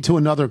leads me to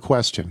another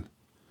question,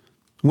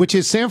 which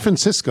is San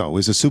Francisco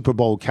is a Super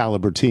Bowl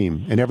caliber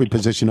team in every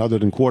position other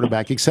than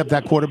quarterback, except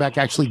that quarterback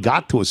actually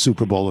got to a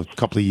Super Bowl a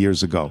couple of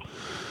years ago.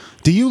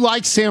 Do you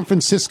like San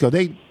Francisco?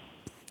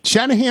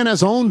 Shanahan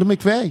has owned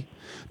McVay.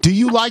 Do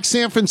you like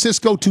San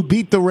Francisco to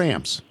beat the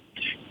Rams?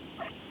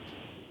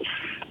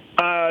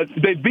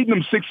 They've beaten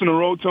them 6 in a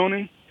row,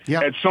 Tony.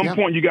 At some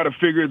point, you got to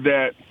figure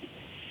that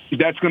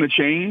that's going to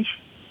change.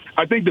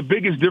 I think the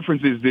biggest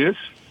difference is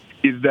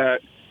that,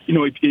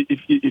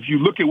 if you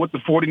look at what the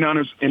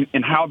 49ers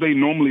and how they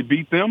normally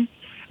beat them,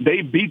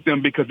 they beat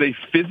them because they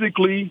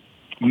physically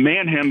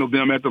manhandled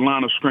them at the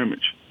line of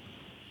scrimmage.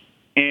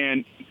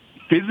 And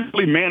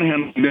physically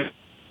manhandling them,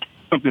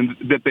 something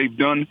that they've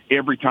done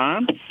every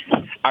time.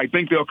 I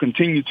think they'll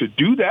continue to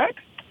do that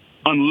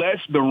unless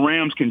the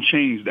Rams can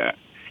change that.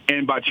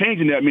 And by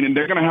changing that, meaning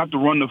they're going to have to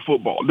run the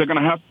football. They're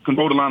going to have to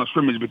control the line of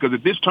scrimmage, because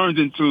if this turns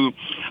into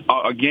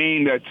a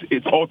game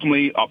it's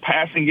ultimately a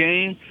passing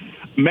game,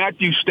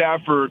 Matthew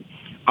Stafford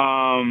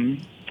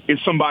is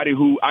somebody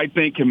who I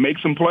think can make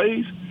some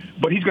plays,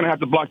 but he's going to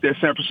have to block that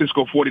San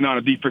Francisco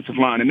 49er defensive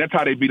line, and that's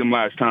how they beat them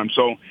last time.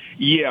 So,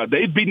 yeah,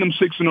 they've beaten them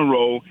 6 in a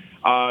row,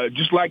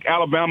 just like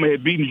Alabama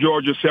had beaten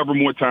Georgia several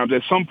more times.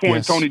 At some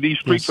point, Tony, these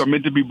streaks are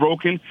meant to be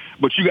broken,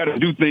 but you got to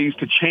do things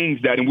to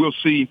change that, and we'll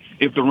see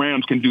if the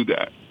Rams can do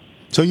that.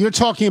 So you're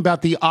talking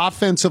about the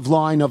offensive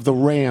line of the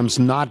Rams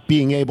not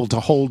being able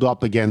to hold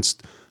up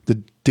against the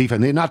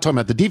defense. They're not talking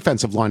about the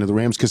defensive line of the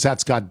Rams, because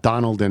that's got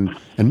Donald and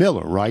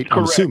Miller, right? Correct.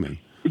 I'm assuming.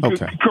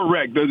 Okay.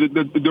 Correct.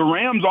 The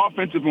Rams'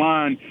 offensive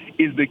line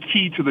is the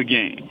key to the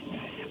game.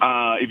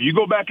 If you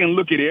go back and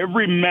look at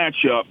every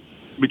matchup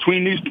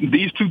between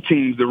these two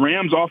teams, the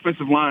Rams'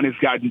 offensive line has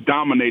gotten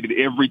dominated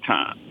every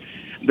time.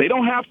 They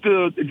don't have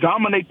to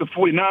dominate the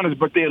 49ers,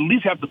 but they at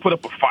least have to put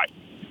up a fight.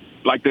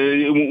 Like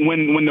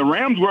when the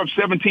Rams were up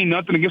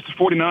 17-0 against the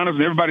 49ers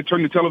and everybody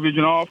turned the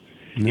television off,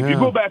 if you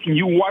go back and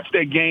you watch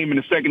that game in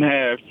the second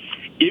half,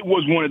 it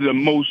was one of the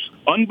most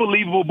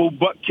unbelievable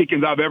butt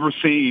kickings I've ever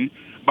seen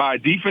by a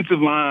defensive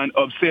line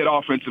of said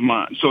offensive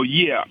line. So,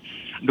 yeah,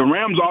 the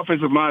Rams'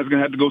 offensive line is going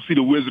to have to go see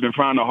the wizard and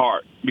find the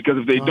heart, because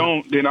if they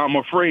don't, then I'm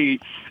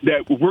afraid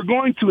that we're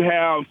going to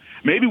have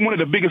maybe one of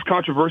the biggest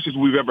controversies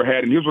we've ever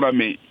had, and here's what I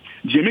mean.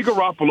 Jimmy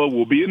Garoppolo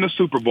will be in the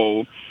Super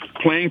Bowl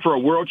playing for a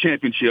world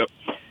championship,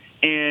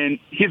 and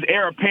his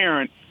heir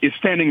apparent is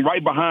standing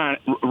right behind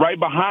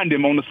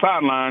him on the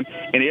sideline,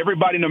 and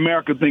everybody in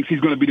America thinks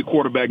he's going to be the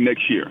quarterback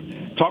next year.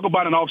 Talk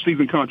about an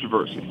off-season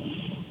controversy.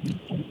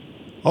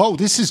 Oh,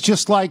 this is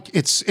just like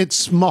it's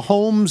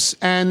Mahomes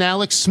and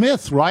Alex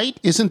Smith, right?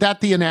 Isn't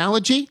that the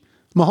analogy?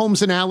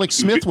 Mahomes and Alex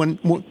Smith,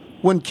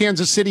 when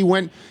Kansas City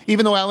went,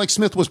 even though Alex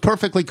Smith was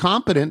perfectly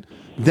competent,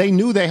 they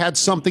knew they had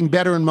something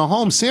better in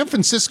Mahomes. San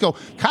Francisco,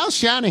 Kyle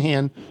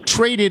Shanahan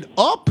traded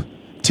up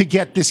to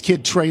get this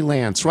kid Trey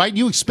Lance, right?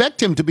 You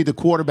expect him to be the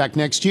quarterback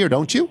next year,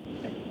 don't you?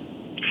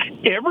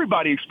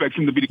 Everybody expects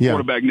him to be the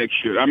quarterback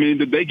next year. I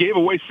mean, they gave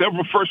away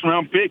several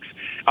first-round picks,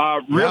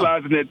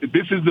 realizing that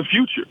this is the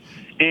future.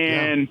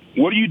 And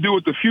what do you do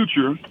with the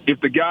future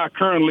if the guy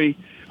currently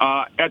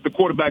at the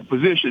quarterback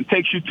position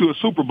takes you to a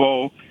Super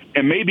Bowl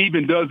and maybe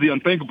even does the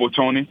unthinkable,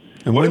 Tony?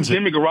 And what if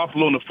Jimmy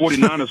Garoppolo and the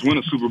 49ers win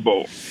a Super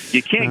Bowl?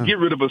 You can't get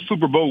rid of a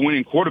Super Bowl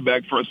winning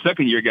quarterback for a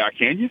second-year guy,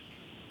 can you?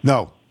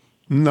 No.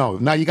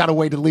 Now you got to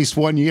wait at least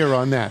 1 year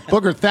on that.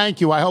 Booger, thank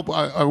you. I hope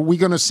are we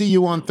going to see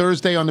you on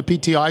Thursday on the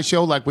PTI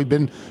show like we've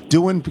been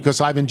doing, because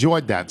I've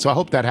enjoyed that. So I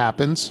hope that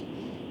happens.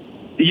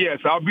 Yes,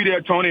 I'll be there,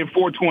 Tony, at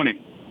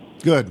 4:20.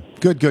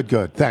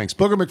 Good. Thanks.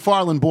 Booger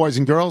McFarland, boys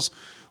and girls.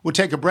 We'll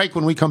take a break.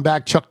 When we come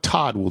back, Chuck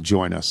Todd will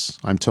join us.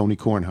 I'm Tony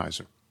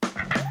Kornheiser.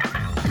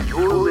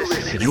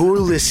 You're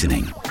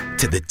listening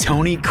to the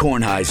Tony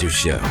Kornheiser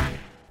Show.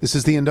 This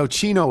is the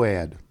Indochino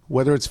ad.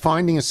 Whether it's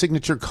finding a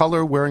signature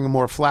color, wearing a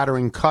more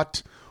flattering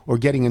cut, or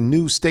getting a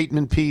new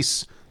statement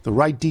piece, the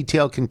right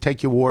detail can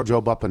take your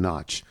wardrobe up a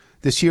notch.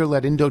 This year,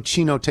 let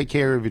Indochino take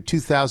care of your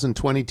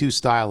 2022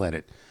 style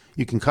edit.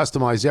 You can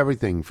customize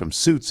everything from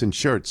suits and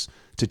shirts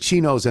to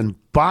chinos and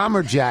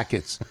bomber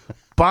jackets.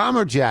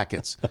 Bomber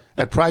jackets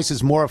at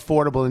prices more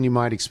affordable than you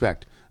might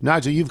expect.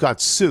 Nigel, you've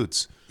got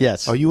suits.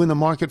 Yes. Are you in the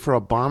market for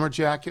a bomber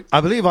jacket?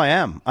 I believe I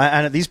am.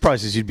 And at these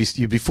prices, you'd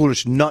be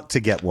foolish not to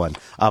get one.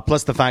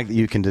 Plus the fact that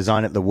you can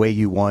design it the way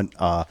you want.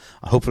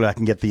 Hopefully I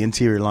can get the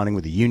interior lining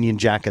with a Union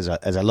Jack as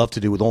I love to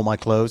do with all my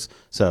clothes.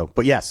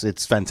 But yes,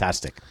 it's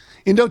fantastic.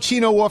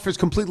 Indochino offers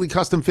completely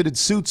custom-fitted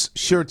suits,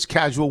 shirts,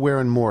 casual wear,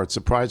 and more at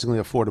surprisingly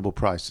affordable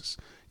prices.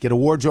 Get a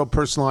wardrobe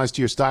personalized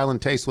to your style and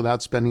taste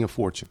without spending a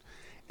fortune.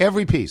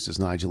 Every piece, as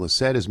Nigel has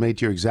said, is made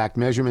to your exact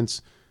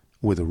measurements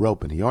with a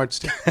rope and a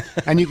yardstick.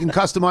 And you can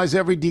customize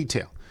every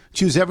detail.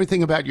 Choose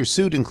everything about your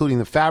suit, including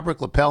the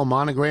fabric, lapel,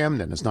 monogram,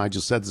 and as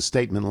Nigel said, the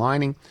statement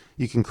lining.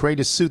 You can create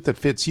a suit that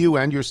fits you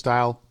and your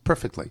style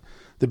perfectly.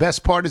 The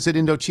best part is that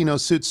Indochino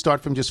suits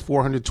start from just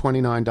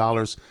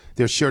 $429.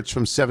 Their shirts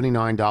from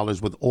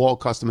 $79 with all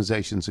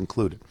customizations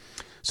included.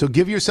 So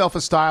give yourself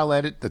a style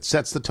edit that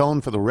sets the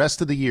tone for the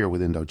rest of the year with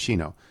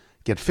Indochino.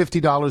 Get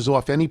 $50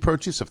 off any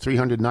purchase of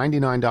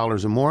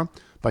 $399 or more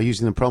by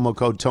using the promo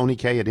code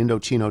TonyK at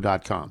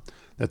Indochino.com.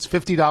 That's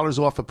 $50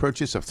 off a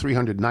purchase of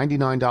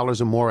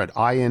 $399 or more at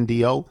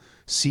INDOCHINO,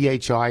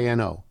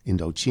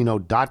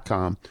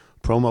 Indochino.com,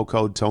 promo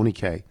code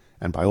TonyK.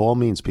 And by all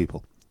means,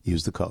 people,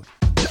 use the code.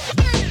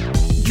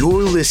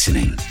 You're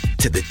listening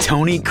to the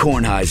Tony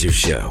Kornheiser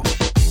Show.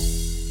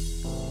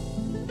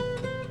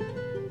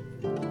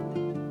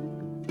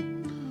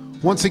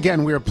 Once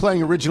again, we are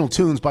playing original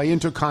tunes by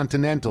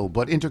Intercontinental,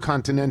 but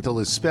Intercontinental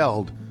is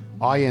spelled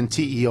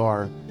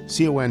INTERCONTINEN,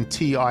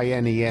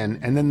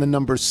 and then the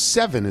number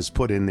 7 is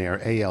put in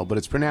there, AL, but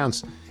it's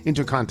pronounced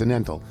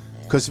Intercontinental.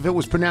 Because if it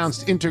was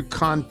pronounced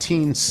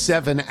Intercontine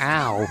 7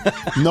 Al,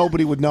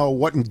 nobody would know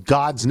what in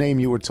God's name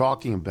you were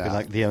talking about.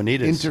 Like the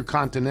Oneidas.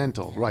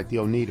 Intercontinental, right, the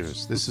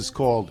Oneidas. This is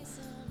called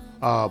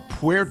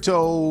Puerto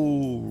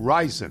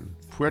Rican.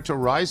 Puerto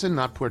Rican,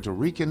 not Puerto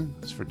Rican.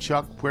 It's for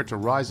Chuck. Puerto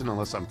Rican,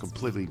 unless I'm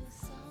completely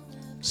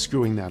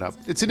screwing that up.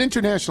 It's an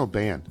international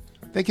band.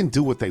 They can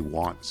do what they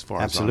want as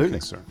far as I'm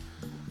concerned.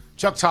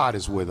 Chuck Todd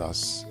is with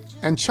us.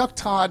 And Chuck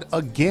Todd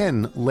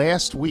again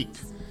last week.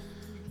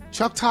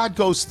 Chuck Todd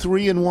goes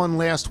 3-1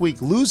 last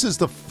week. Loses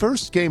the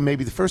first game,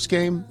 maybe the first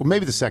game, or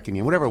maybe the second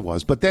game, whatever it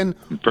was. But then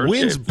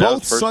wins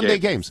both Sunday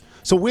games.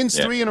 So wins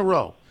 3 in a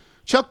row.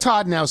 Chuck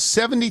Todd now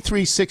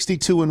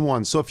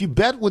 73-62-1. So if you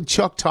bet with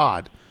Chuck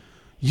Todd,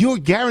 you're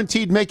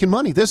guaranteed making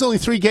money. There's only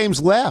 3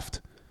 games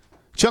left.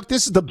 Chuck,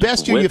 this is the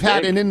best year you've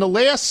had. And in the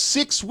last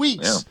 6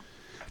 weeks,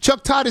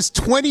 Chuck Todd is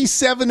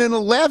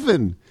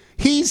 27-11.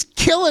 He's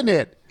killing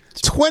it.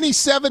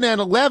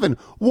 27-11.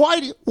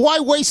 Why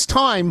waste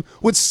time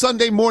with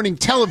Sunday morning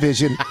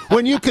television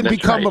when you can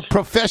become a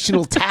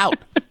professional tout?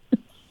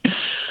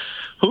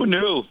 Who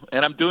knew?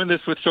 And I'm doing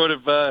this with sort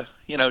of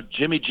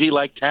Jimmy G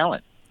like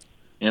talent,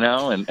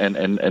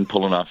 and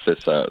pulling off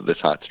this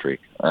hot streak.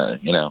 I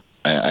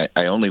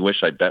only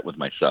wish I bet with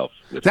myself.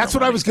 That's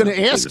what I was going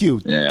to ask you.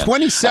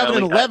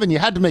 27-11. You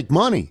had to make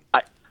money.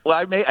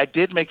 I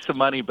did make some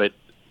money, but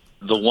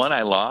the one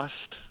I lost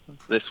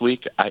this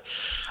week,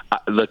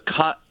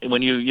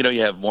 when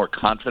you have more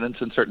confidence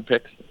in certain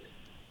picks,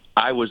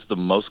 I was the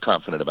most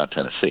confident about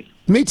Tennessee.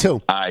 Me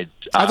too. I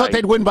thought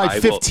they'd win by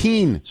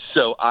 15.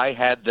 So I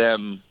had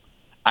them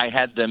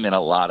in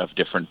a lot of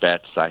different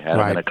bets. I had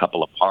them in a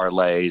couple of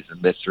parlays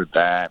and this or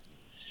that.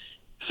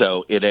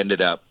 So it ended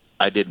up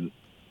I didn't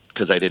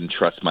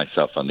trust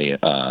myself on the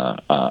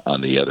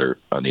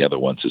other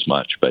ones as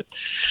much. But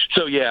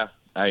so yeah,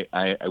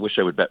 I wish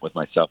I would bet with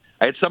myself.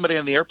 I had somebody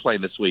on the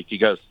airplane this week. He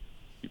goes,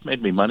 "You've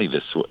made me money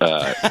this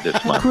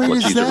month." Great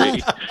is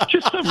that?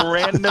 Just some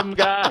random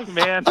guy,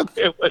 man.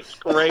 It was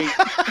great.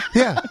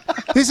 Yeah,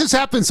 this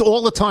happens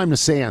all the time to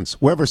Sands,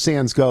 wherever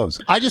Sands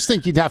goes. I just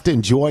think you'd have to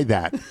enjoy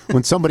that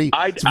when somebody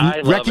I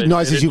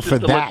recognizes you for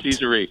that.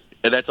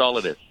 And that's all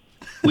it is.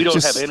 We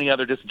don't have any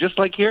other. Just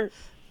like here,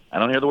 I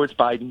don't hear the words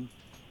Biden.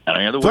 I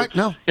don't hear the words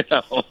Trump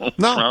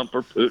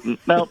or Putin.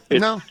 No,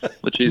 it's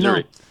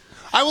Lecheesery.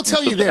 I will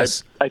tell you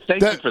this. I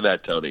thank you for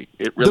that, Tony.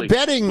 It really the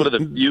betting, one of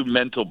the few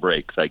mental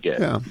breaks I get.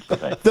 Yeah.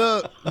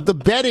 The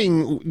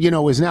betting,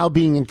 is now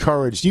being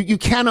encouraged. You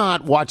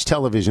cannot watch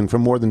television for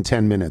more than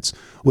 10 minutes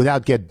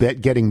without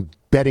getting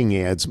betting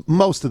ads.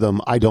 Most of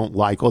them I don't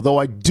like, although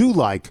I do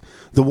like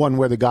the one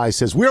where the guy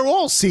says, "We're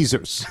all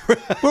Caesars.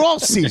 We're all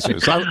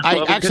Caesars."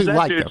 I actually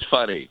like that. It's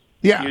funny.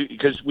 Yeah.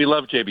 Because we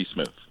love J.B.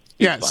 Smoove.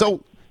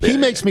 So he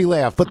makes me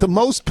laugh. But the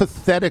most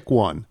pathetic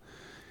one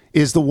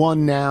is the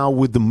one now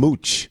with the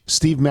mooch,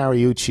 Steve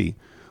Mariucci,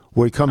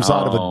 where he comes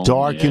out of a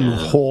darkened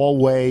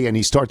hallway and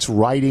he starts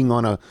writing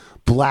on a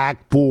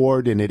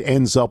blackboard, and it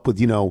ends up with,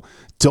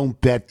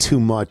 don't bet too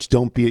much.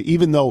 Don't be,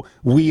 even though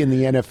we in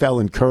the NFL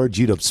encourage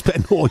you to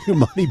spend all your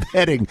money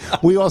betting,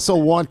 we also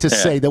want to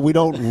say that we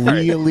don't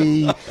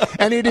really.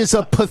 And it is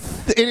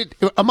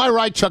am I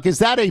right, Chuck? Is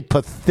that a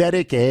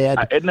pathetic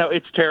ad? No,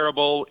 it's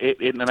terrible.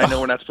 And I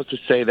know we're not supposed to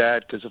say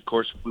that because, of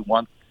course,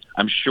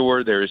 I'm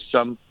sure there is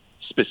some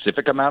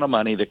specific amount of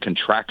money that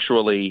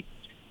contractually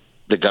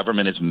the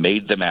government has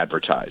made them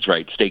advertise,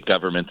 right? State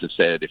governments have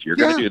said, if you're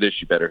going to do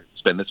this, you better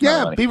spend this amount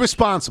of money. Be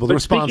responsible.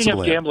 But speaking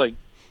of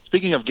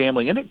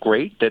gambling, isn't it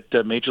great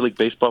that Major League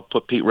Baseball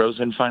put Pete Rose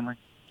in finally?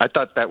 I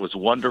thought that was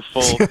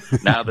wonderful.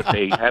 Now that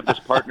they have this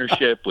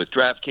partnership with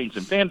DraftKings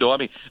and FanDuel, I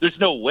mean, there's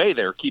no way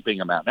they're keeping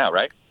him out now,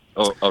 right?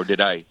 Or did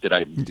I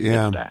miss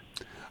that?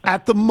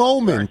 At the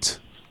moment,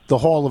 the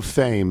Hall of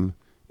Fame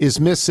is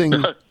missing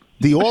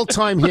the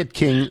all-time hit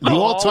king, the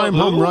all-time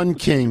home run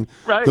king,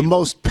 the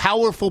most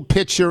powerful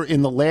pitcher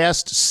in the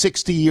last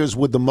 60 years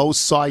with the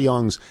most Cy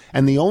Youngs,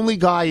 and the only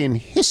guy in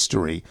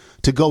history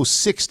to go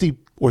 60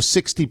 or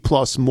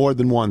 60-plus more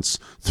than once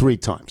 3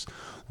 times.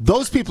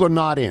 Those people are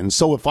not in.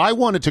 So if I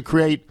wanted to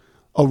create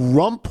a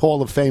rump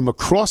Hall of Fame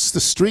across the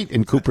street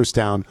in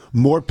Cooperstown,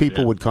 more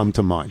people would come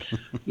to mind.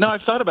 No,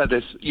 I've thought about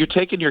this. You're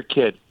taking your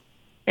kid.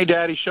 Hey,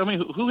 Daddy, show me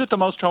who hit the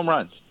most home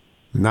runs.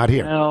 Not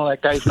here. No,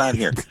 that guy's not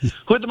here.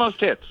 Who had the most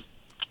hits?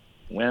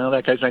 Well,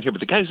 that guy's not here, but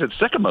the guy's had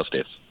second most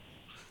hits.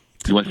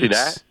 You want to see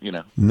that?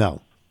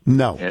 No.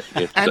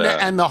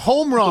 And the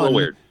home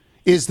run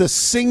is the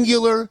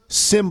singular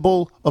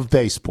symbol of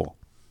baseball.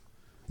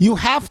 You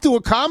have to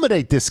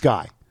accommodate this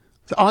guy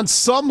on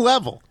some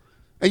level.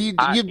 You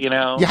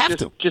have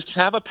to. Just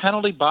have a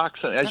penalty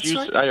box. I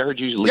heard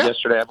you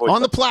yesterday.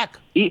 On the plaque.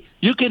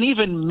 You can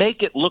even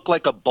make it look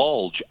like a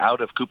bulge out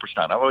of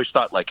Cooperstown. I've always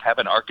thought, like, have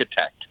an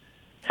architect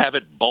have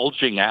it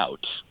bulging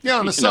out. Yeah,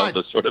 on the side.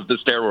 The sort of the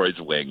steroids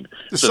wing.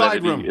 The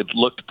side room. It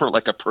looked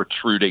like a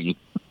protruding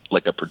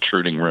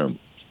room.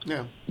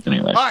 Yeah.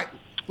 Anyway. All right.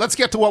 Let's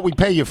get to what we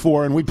pay you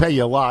for, and we pay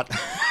you a lot.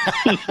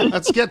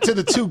 Let's get to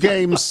the 2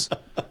 games.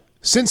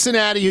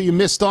 Cincinnati, who you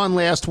missed on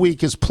last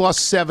week, is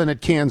 +7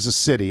 at Kansas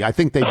City. I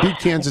think they beat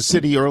Kansas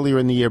City earlier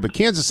in the year, but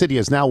Kansas City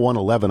has now won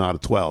 11 out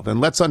of 12.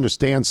 And let's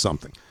understand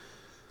something.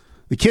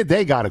 The kid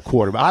they got a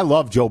quarterback. I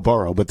love Joe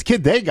Burrow, but the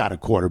kid they got a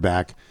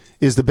quarterback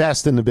is the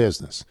best in the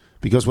business.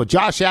 Because what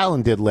Josh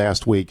Allen did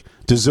last week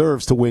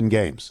deserves to win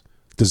games.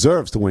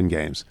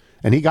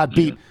 And he got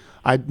beat.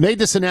 I made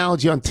this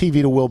analogy on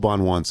TV to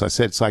Wilbon once. I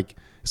said it's like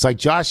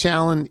Josh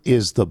Allen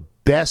is the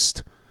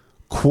best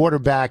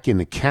quarterback in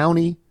the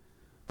county,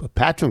 but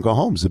Patrick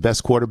Mahomes is the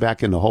best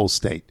quarterback in the whole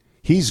state.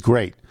 He's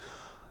great.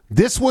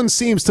 This one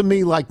seems to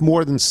me like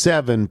more than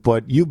 7,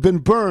 but you've been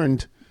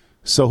burned.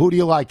 So who do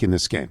you like in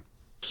this game?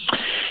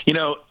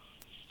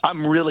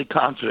 I'm really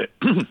confident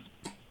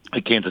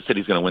that Kansas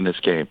City's going to win this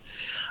game.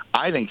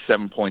 I think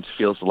 7 points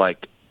feels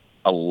like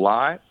a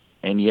lot,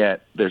 and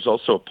yet there's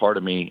also a part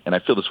of me, and I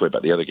feel this way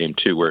about the other game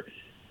too, where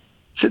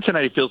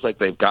Cincinnati feels like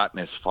they've gotten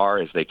as far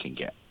as they can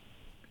get.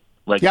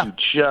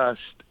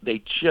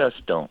 They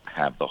just don't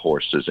have the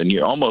horses, and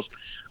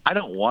I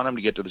don't want them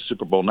to get to the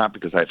Super Bowl, not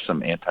because I have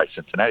some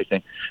anti-Cincinnati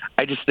thing.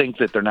 I just think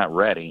that they're not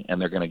ready, and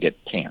they're going to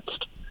get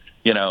pantsed.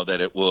 That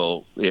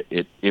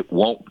it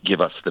won't give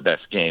us the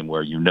best game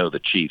where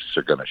the Chiefs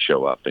are going to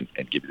show up and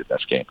give you the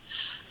best game.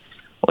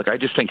 Look, I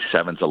just think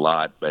 7's a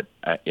lot, but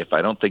if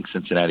I don't think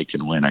Cincinnati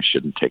can win, I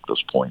shouldn't take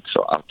those points.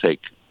 So I'll take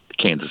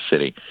Kansas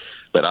City.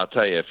 But I'll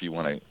tell you, if you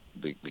want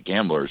the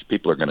gamblers,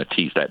 people are going to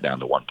tease that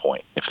down to 1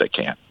 point if they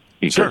can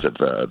because of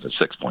the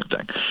 6 point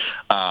thing.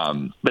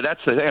 But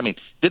that's the thing. I mean,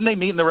 didn't they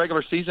meet in the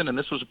regular season? And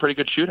this was a pretty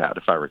good shootout,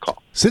 if I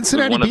recall.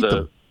 Cincinnati beat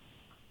them.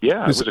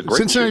 Yeah, it was a great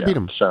Cincinnati shootout, beat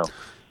them. So.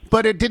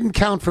 But it didn't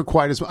count for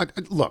quite as much.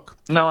 Look.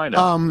 No, I know.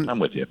 I'm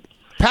with you.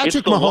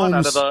 Patrick Mahomes. It's the one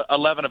out Mahomes. of the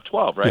 11 of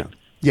 12, right? Yeah.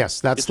 Yes,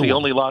 that's it's the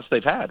only loss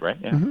they've had, right?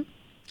 Yeah. Mm-hmm.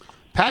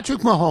 Patrick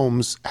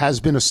Mahomes has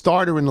been a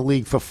starter in the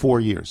league for 4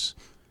 years.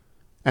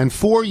 And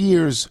 4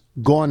 years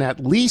gone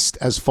at least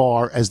as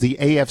far as the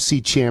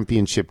AFC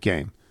Championship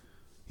game.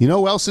 You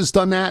know who else has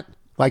done that?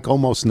 Like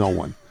almost no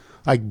one.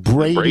 Like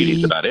Brady.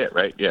 Brady's about it,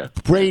 right? Yeah.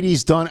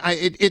 Brady's done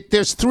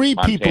there's 3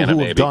 Montana, people who have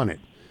maybe. done it.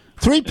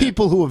 3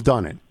 people who have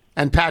done it.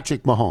 And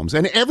Patrick Mahomes.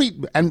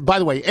 And by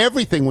the way,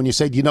 everything when you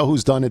say, do you know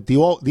who's done it?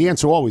 The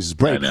answer always is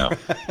Brady. I know.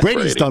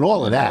 Brady's done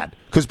all of that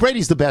because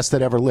Brady's the best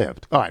that ever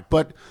lived. All right,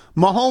 but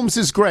Mahomes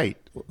is great.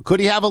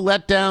 Could he have a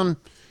letdown?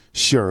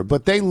 Sure,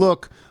 but they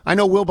look. I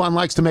know Wilbon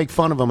likes to make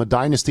fun of them, a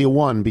dynasty of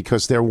 1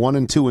 because they're 1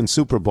 and 2 in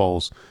Super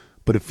Bowls.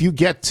 But if you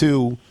get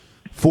to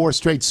 4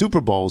 straight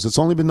Super Bowls, it's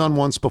only been done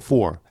once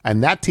before,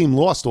 and that team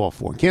lost all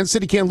 4. Kansas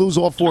City can't lose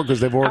all 4 because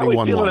they've already won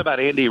 1. How are we feeling about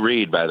Andy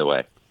Reid, by the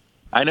way?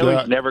 I know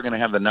he's never going to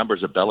have the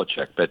numbers of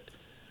Belichick, but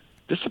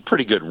this is a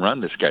pretty good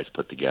run this guy's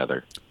put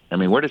together. I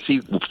mean, where does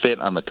he fit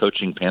on the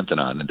coaching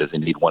pantheon, and does he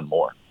need one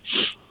more?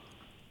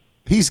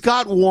 He's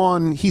got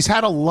 1. He's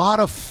had a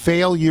lot of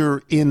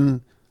failure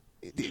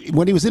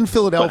when he was in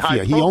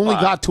Philadelphia. He only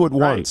got to it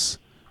once.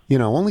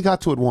 Only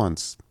got to it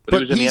once. But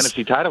he was in the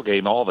NFC title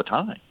game all the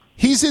time.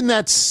 he's in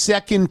that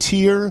second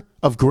tier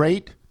of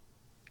great.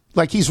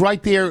 Like he's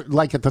right there,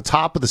 like at the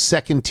top of the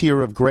second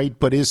tier of great.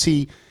 But is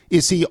he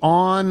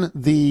on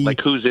the like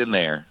who's in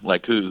there?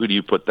 Like who do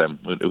you put them?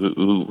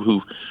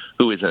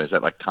 Who is it? Is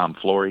that like Tom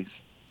Flores?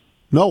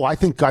 No, I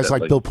think guys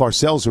like Bill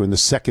Parcells are in the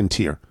second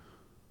tier.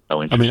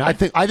 Oh, I mean, I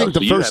think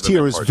the first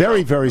tier is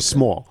very, very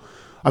small.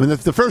 I mean,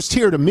 the first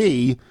tier to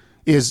me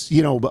is,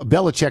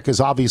 Belichick is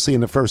obviously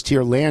in the first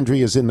tier.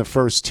 Landry is in the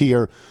first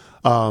tier.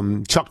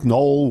 Chuck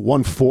Noll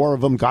won 4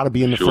 of them, got to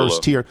be in the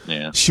first tier.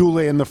 Yeah.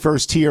 Shula in the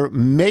first tier.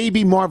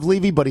 Maybe Marv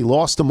Levy, but he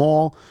lost them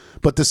all.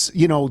 But this,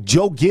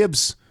 Joe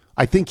Gibbs,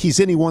 I think he's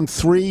in. He won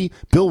 3.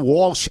 Bill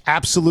Walsh,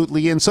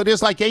 absolutely in. So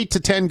there's like 8 to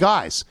 10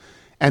 guys.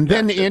 And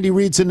then Andy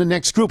Reid's in the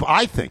next group,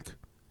 I think.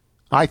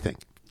 All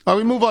right,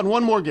 we move on.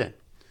 One more game.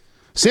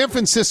 San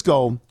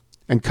Francisco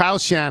and Kyle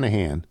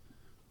Shanahan,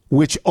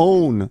 which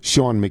own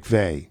Sean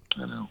McVay.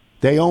 I know.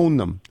 They own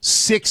them.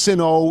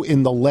 6-0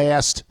 in the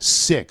last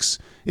 6.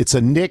 It's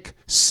a Nick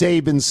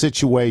Saban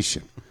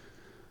situation.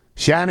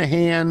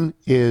 Shanahan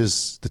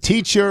is the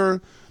teacher.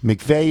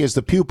 McVay is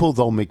the pupil,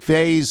 though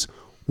McVay's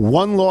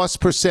one-loss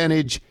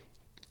percentage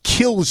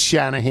kills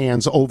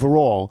Shanahan's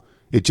overall.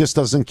 It just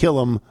doesn't kill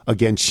him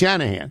against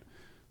Shanahan.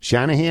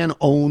 Shanahan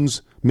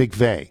owns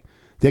McVay.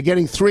 They're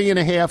getting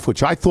 3.5,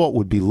 which I thought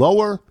would be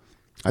lower.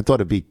 I thought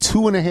it'd be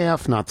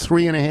 2.5, not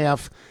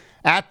 3.5.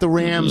 At the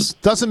Rams.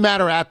 Doesn't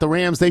matter at the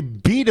Rams. They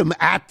beat them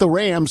at the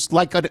Rams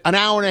like an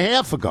hour and a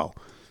half ago.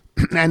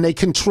 And they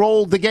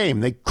controlled the game.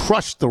 They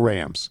crushed the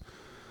Rams.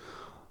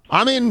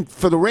 I'm in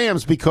for the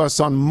Rams because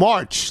on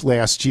March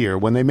last year,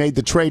 when they made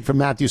the trade for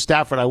Matthew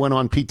Stafford, I went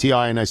on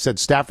PTI and I said,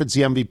 Stafford's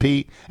the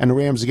MVP and the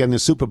Rams are getting the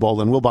Super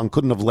Bowl, and Wilbon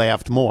couldn't have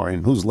laughed more.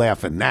 And who's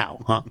laughing now,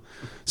 huh?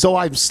 So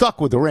I'm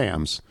stuck with the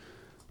Rams.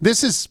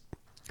 This is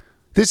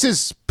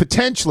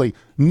potentially,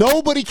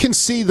 nobody can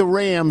see the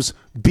Rams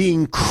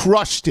being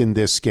crushed in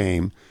this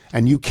game,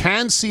 and you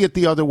can see it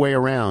the other way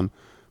around.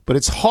 But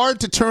it's hard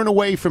to turn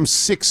away from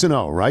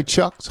 6-0, right,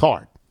 Chuck? It's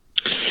hard.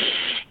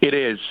 It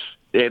is,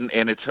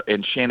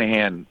 and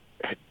Shanahan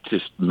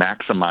just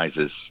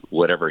maximizes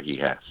whatever he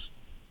has,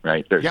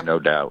 right? There's no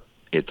doubt.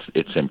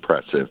 It's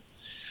impressive.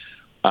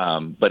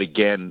 But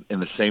again,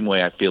 in the same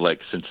way, I feel like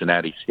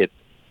Cincinnati's hit.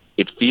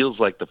 It feels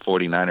like the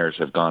 49ers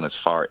have gone as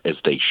far as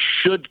they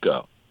should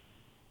go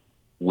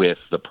with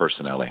the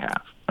personnel they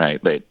have, right?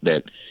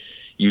 That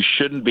you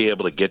shouldn't be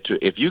able to get to.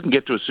 If you can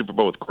get to a Super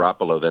Bowl with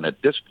Garoppolo, then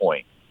at this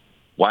point,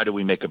 why do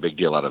we make a big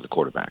deal out of the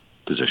quarterback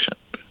position?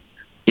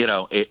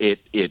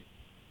 It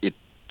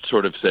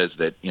sort of says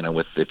that,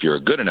 if you're a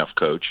good enough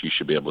coach, you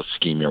should be able to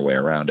scheme your way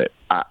around it.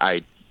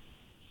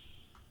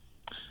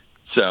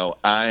 So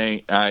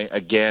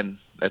again,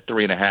 at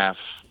 3.5,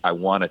 I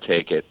want to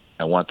take it.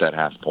 I want that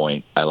half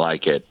point. I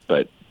like it,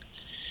 but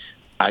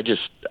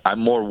I'm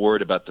more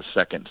worried about the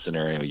second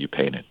scenario you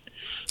painted.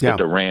 Yeah. That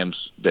the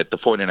Rams, that the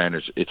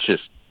 49ers, it's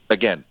just,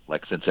 again,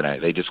 like Cincinnati,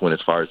 they just went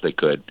as far as they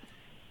could,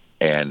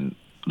 and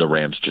the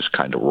Rams just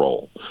kind of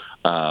roll.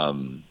 Let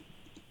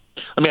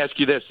me ask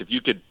you this. If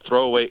you could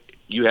throw away,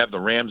 you have the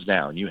Rams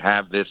now, and you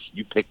have this,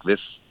 you pick this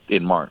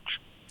in March.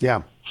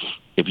 Yeah.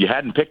 If you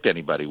hadn't picked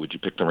anybody, would you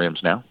pick the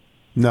Rams now?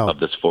 No. Of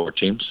this 4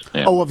 teams?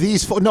 Yeah. Oh, of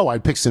these 4? No,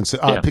 I'd pick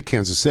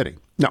Kansas City.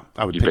 No,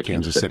 I would pick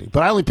Kansas City.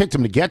 But I only picked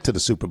them to get to the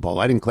Super Bowl.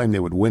 I didn't claim they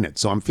would win it,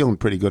 so I'm feeling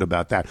pretty good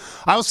about that.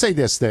 I'll say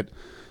this, that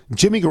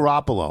Jimmy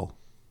Garoppolo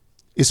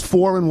is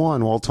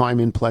 4-1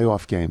 all-time in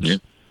playoff games. Yeah.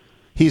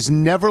 He's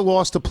never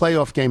lost a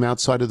playoff game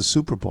outside of the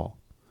Super Bowl.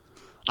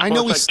 I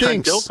know he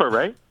stinks. Trent Dilfer,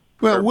 right?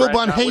 Well,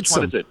 Wilbon hates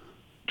him. Which one is it?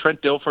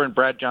 Trent Dilfer and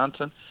Brad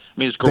Johnson? I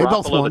mean, is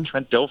Garoppolo the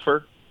Trent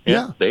Dilfer?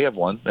 Yeah, they have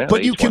won. Yeah,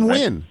 but you can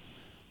win. Right?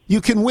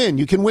 You can win.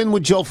 You can win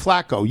with Joe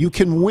Flacco. You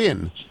can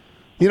win.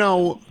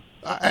 Wilbon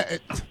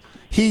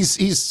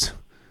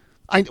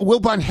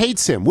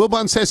hates him.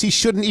 Wilbon says he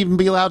shouldn't even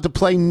be allowed to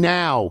play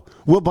now.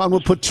 Wilbon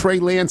would put Trey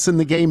Lance in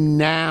the game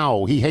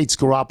now. He hates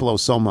Garoppolo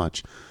so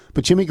much.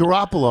 But Jimmy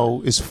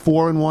Garoppolo is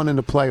 4-1 in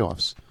the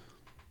playoffs.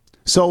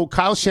 So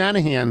Kyle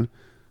Shanahan,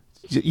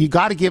 you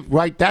got to give,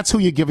 right? That's who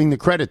you're giving the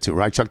credit to,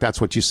 right, Chuck?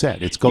 That's what you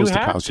said. It goes to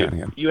Kyle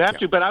Shanahan. You have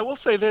to, but I will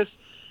say this.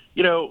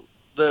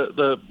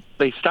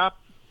 They stop.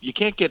 You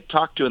can't get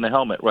talked to in the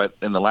helmet right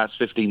in the last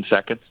 15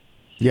 seconds.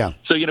 Yeah.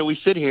 So, we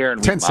sit here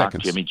and we mock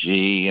seconds. Jimmy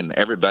G and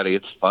everybody.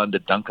 It's fun to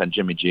dunk on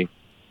Jimmy G.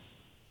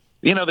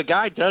 The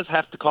guy does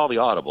have to call the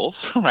audibles,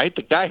 right?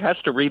 The guy has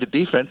to read a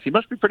defense. He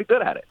must be pretty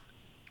good at it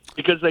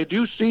because they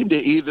do seem to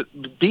either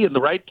be in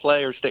the right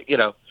play or stay,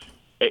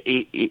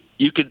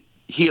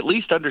 he at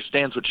least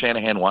understands what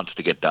Shanahan wants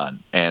to get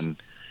done. And,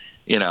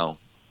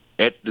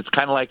 it's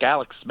kind of like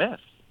Alex Smith,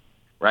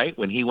 right?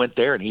 When he went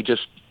there and he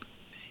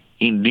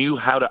knew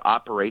how to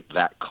operate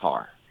that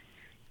car.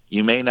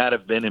 You may not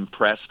have been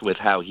impressed with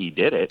how he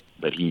did it,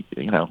 but you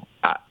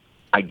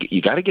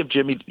got to give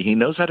Jimmy. He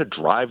knows how to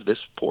drive this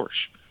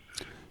Porsche.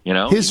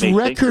 His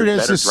record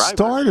as a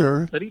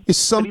starter is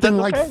something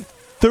like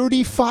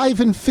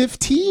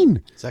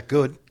 35-15. Is that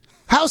good?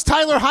 How's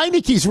Tyler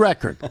Heineke's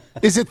record?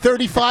 Is it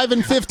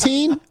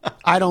 35-15?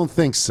 I don't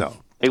think so.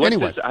 Hey,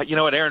 anyway, you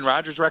know what Aaron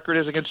Rodgers' record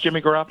is against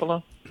Jimmy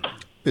Garoppolo?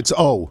 It's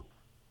 0.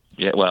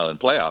 Yeah, well, in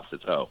playoffs,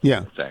 it's O.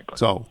 Yeah, exactly.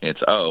 So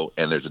it's O,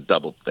 and there's a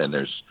double, and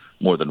there's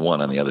more than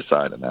one on the other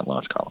side in that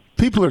loss column.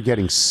 people are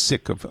getting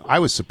sick of it. I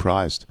was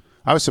surprised.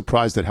 I was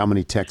surprised at how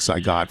many texts I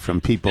got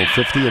from people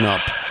 50 and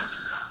up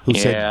who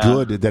said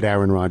good that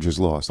Aaron Rodgers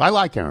lost. I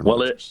like Aaron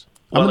Rodgers.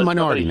 I'm in the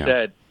minority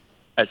now.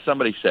 As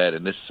somebody said,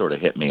 and this sort of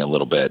hit me a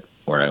little bit,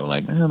 where I'm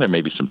like, there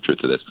may be some truth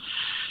to this.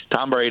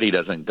 Tom Brady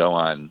doesn't go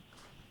on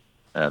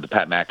the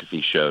Pat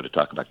McAfee show to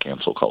talk about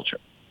cancel culture.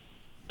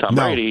 Tom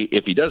Brady,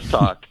 if he does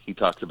talk, he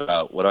talks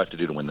about what do I have to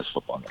do to win this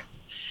football game.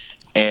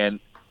 And,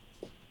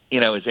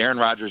 is Aaron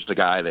Rodgers the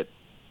guy that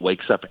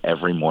wakes up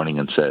every morning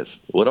and says,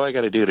 what do I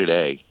got to do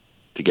today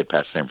to get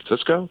past San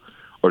Francisco?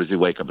 Or does he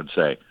wake up and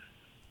say,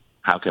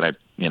 how do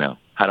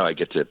I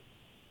get to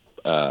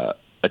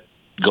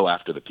go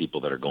after the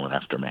people that are going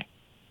after me?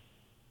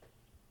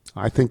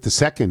 I think the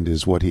second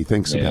is what he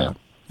thinks about.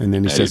 And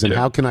then he says, and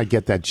how can I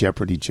get that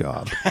Jeopardy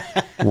job?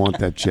 I want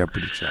that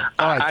Jeoperdy job.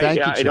 All right, thank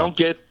you, Chuck. I don't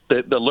get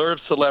the lure of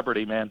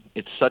celebrity, man.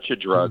 It's such a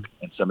drug,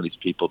 and some of these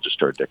people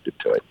just are addicted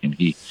to it. And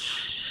he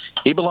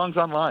belongs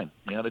online.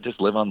 They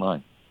just live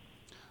online.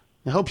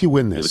 I hope you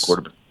win this.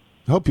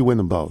 I hope you win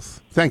them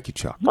both. Thank you,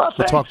 Chuck. Well,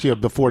 we'll talk to you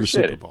before the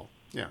Super it. Bowl.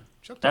 Yeah,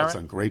 Chuck Todd's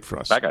done great for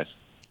us. Bye, guys.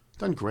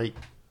 Done great.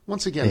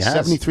 Once again,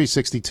 73,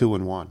 62,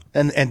 and 1.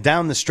 And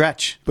down the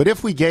stretch. But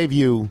if we gave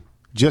you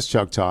just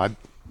Chuck Todd,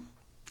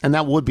 and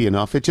that would be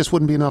enough, it just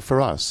wouldn't be enough for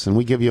us, and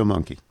we give you a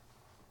monkey.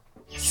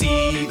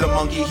 See the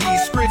monkey,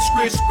 he's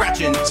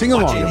scratching. Sing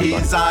along, watching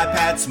everybody. his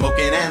iPad,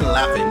 smoking and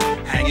laughing.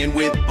 Hanging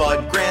with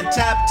Bud Grant,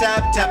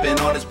 tapping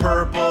on his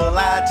purple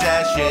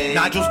attache.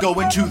 Nigel's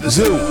going to the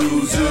zoo.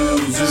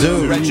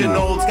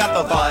 Reginald's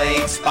got the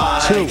Vikes by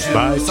two.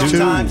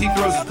 Sometimes he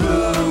throws his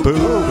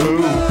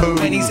poo.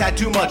 When he's had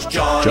too much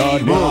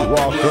Johnny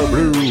Walker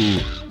Blue.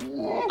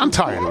 I'm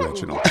tired of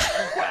Reginald.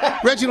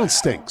 Reginald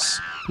stinks.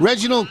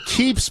 Reginald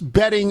keeps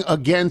betting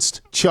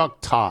against Chuck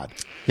Todd.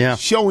 Yeah.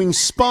 Showing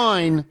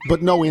spine,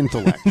 but no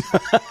intellect.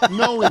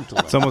 No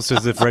intellect. It's almost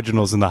as if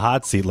Reginald's in the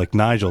hot seat like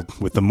Nigel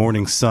with the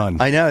morning sun.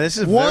 I know. This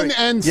is 1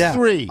 and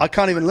 3. I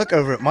can't even look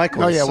over at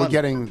Michael. Oh, yeah, we're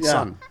getting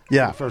sun.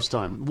 Yeah. For the first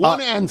time.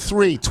 1 and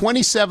 3,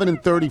 27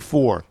 and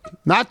 34.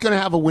 Not going to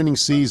have a winning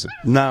season.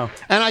 No.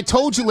 And I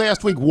told you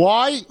last week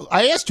why.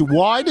 I asked you,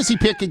 why does he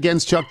pick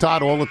against Chuck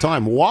Todd all the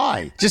time?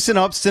 Why? Just an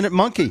obstinate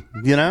monkey.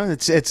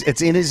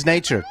 It's in his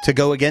nature to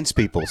go against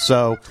people.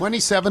 So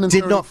 27 and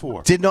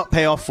 34. Did not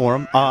pay off for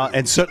him,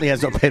 and certainly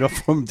has not paid off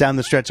for him down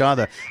the stretch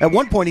either. At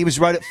one point, he was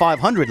right at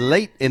 500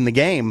 late in the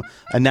game,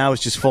 and now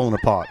it's just falling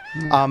apart.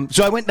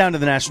 So I went down to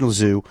the National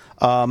Zoo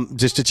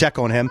just to check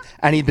on him,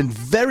 and he'd been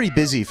very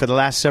busy for the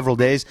last several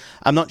days.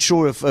 I'm not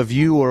sure if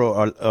you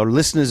or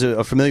listeners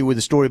are familiar with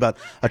the story about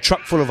a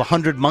truck full of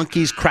 100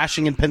 monkeys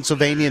crashing in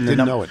Pennsylvania and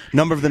the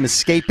number of them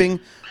escaping.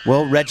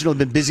 Well, Reginald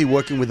had been busy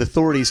working with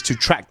authorities to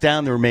track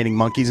down the remaining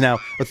monkeys. Now,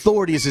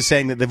 authorities are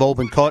saying that they've all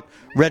been caught.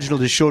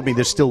 Reginald assured me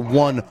there's still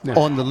one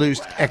on the loose.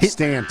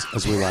 Extant,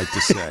 as we like to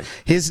say.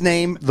 His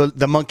name,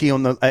 the monkey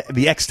on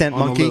the extant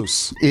monkey,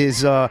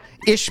 is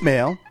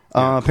Ishmael.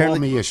 Call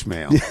me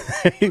Ishmael.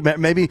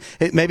 maybe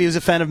he was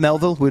a fan of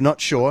Melville. We're not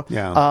sure.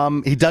 Yeah.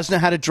 He does know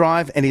how to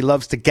drive, and he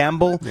loves to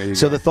gamble.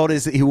 So the thought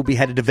is that he will be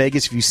headed to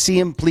Vegas. If you see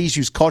him, please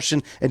use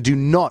caution and do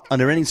not,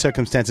 under any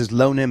circumstances,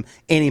 loan him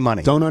any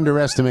money. Don't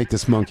underestimate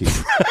this monkey.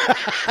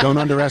 Don't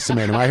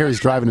underestimate him. I hear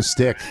he's driving a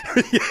stick.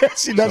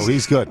 Yes, he does. So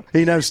he's good.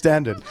 He knows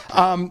standard.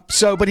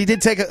 But he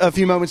did take a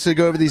few moments to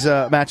go over these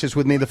matches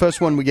with me. The first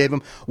one we gave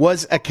him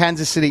was a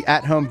Kansas City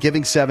at home,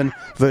 giving 7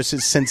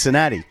 versus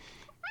Cincinnati.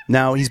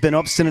 Now, he's been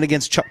obstinate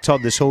against Chuck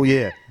Todd this whole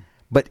year,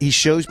 but he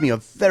shows me a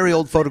very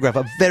old photograph,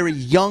 a very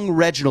young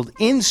Reginald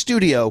in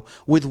studio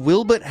with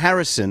Wilbert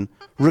Harrison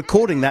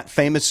recording that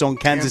famous song,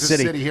 Kansas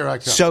City. Here I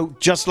come. So,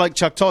 just like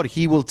Chuck Todd,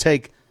 he will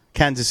take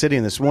Kansas City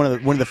in this. One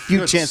of the few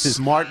Good, chances.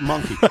 Smart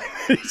monkey.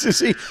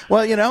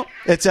 Well,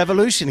 it's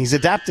evolution. He's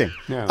adapting.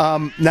 Yeah.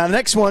 Now, the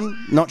next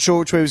one, not sure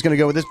which way he was going to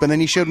go with this, but then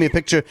he showed me a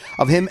picture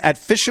of him at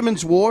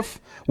Fisherman's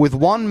Wharf with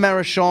Juan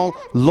Marichal,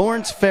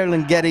 Lawrence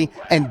Ferlinghetti,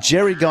 and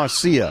Jerry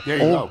Garcia,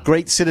 all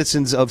great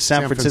citizens of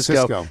San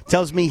Francisco.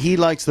 Tells me he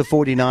likes the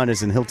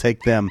 49ers, and he'll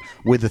take them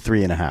with the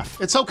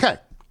 3.5. It's okay.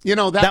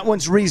 That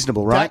one's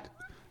reasonable, right?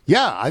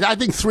 I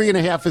think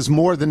 3.5 is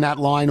more than that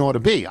line ought to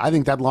be. I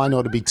think that line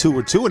ought to be 2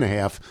 or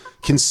 2.5,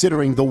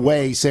 considering the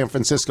way San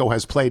Francisco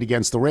has played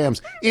against the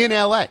Rams in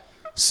L.A.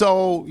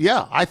 So,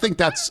 I think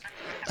that's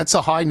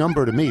a high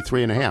number to me,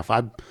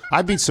 3.5.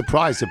 I'd be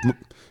surprised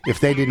if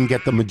they didn't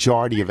get the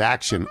majority of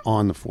action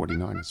on the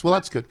 49ers. Well,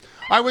 that's good.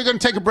 All right, we're going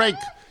to take a break.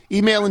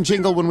 Email and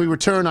jingle when we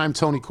return. I'm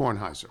Tony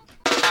Kornheiser.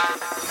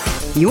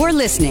 You're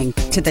listening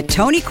to The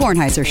Tony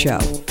Kornheiser Show.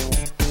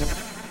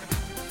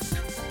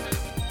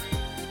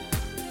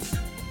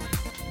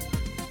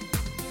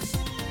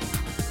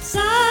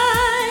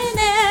 Sign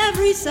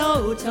every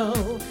Soto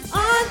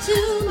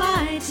onto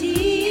my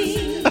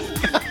team.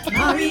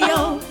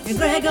 Mario and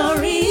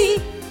Gregory,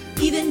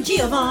 even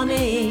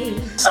Giovanni.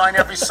 Sign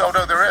every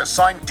Soto there is.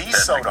 Sign D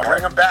Soto.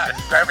 Bring them back.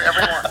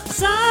 Everyone.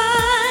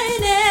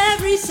 Sign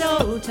every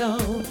Soto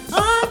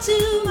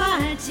onto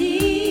my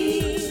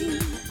team.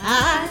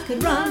 I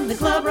could run the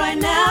club right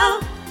now.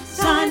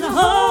 Sign the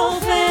whole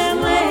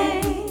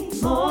family.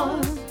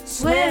 More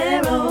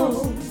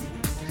Suero.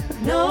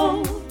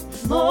 No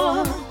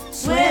more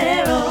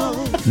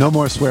Suero. No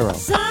more Suero.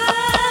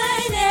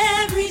 Sign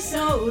every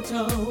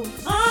Soto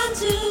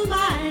onto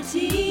my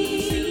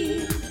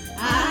team.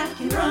 I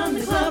can run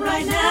the club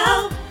right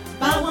now.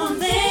 By one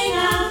thing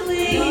I'm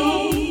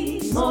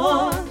pleased.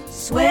 More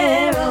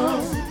Suero.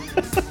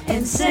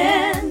 And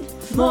send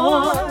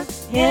more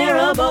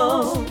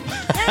Haribo.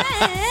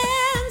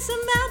 And some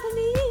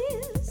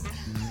Albanese.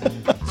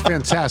 It's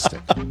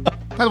fantastic.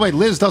 By the way,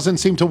 Liz doesn't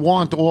seem to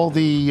want all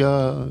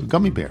the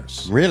gummy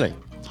bears. Really?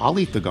 I'll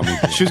eat the gummy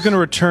bears. She was going to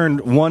return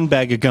one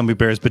bag of gummy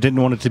bears, but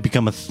didn't want it to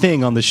become a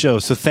thing on the show,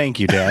 so thank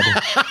you, Dad.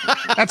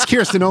 That's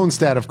Kirsten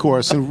Onstad, of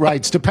course, who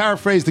writes, to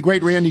paraphrase the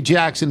great Randy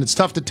Jackson, it's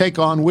tough to take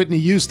on Whitney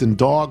Houston,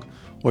 dog,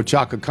 or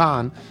Chaka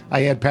Khan.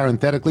 I add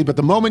parenthetically, but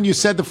the moment you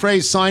said the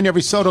phrase sign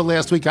every Soto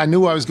last week, I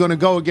knew I was going to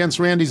go against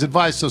Randy's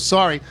advice, so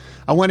sorry.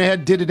 I went ahead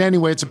and did it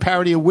anyway. It's a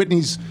parody of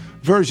Whitney's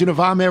version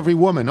of I'm Every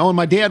Woman. Oh, and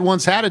my dad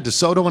once had a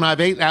DeSoto, and I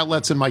have 8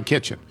 outlets in my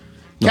kitchen.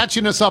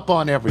 Catching us up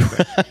on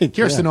everything.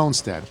 Kirsten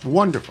Onstad.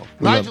 Wonderful.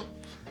 Nigel,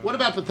 what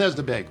about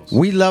Bethesda Bagels?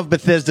 We love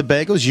Bethesda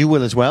Bagels. You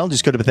will as well.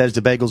 Just go to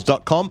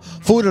BethesdaBagels.com,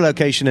 forward a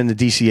location in the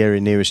DC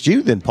area nearest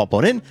you, then pop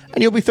on in,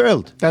 and you'll be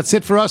thrilled. That's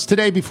it for us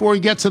today. Before we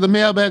get to the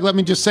mailbag, let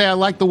me just say I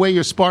like the way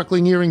your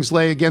sparkling earrings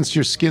lay against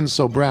your skin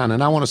so brown,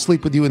 and I want to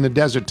sleep with you in the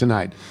desert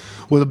tonight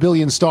with a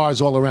billion stars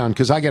all around,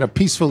 because I get a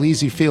peaceful,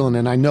 easy feeling,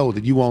 and I know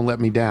that you won't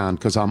let me down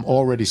because I'm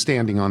already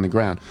standing on the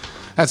ground.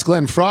 That's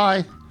Glenn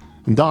Fry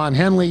and Don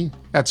Henley.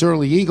 That's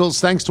Early Eagles.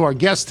 Thanks to our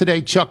guests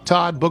today, Chuck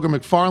Todd, Booger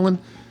McFarland.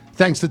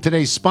 Thanks to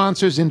today's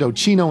sponsors,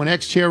 Indochino and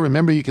X-Chair.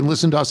 Remember, you can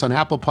listen to us on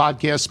Apple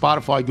Podcasts,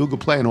 Spotify, Google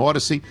Play, and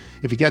Odyssey.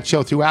 If you get the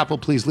show through Apple,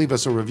 please leave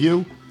us a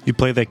review. You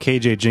play that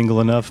KJ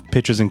jingle enough,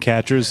 pitchers and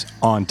catchers,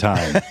 on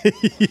time.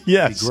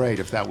 Yes. It'd be great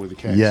if that were the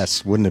case.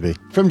 Yes, wouldn't it be?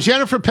 From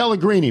Jennifer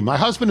Pellegrini, my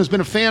husband has been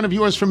a fan of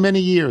yours for many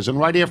years, and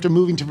right after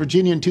moving to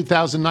Virginia in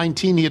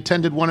 2019, he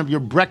attended one of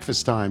your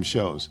Breakfast Time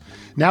shows.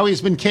 Now he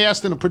has been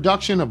cast in a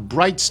production of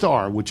Bright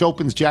Star, which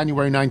opens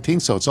January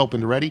 19th, so it's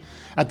open already,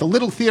 at the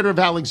Little Theater of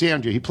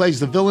Alexandria. He plays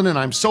the villain, and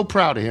I'm so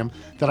proud of him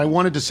that I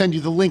wanted to send you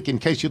the link in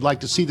case you'd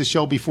like to see the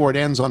show before it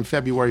ends on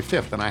February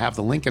 5th, and I have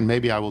the link, and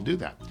maybe I will do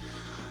that.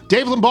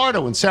 Dave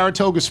Lombardo in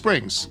Saratoga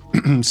Springs.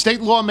 State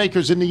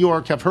lawmakers in New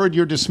York have heard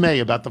your dismay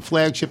about the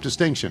flagship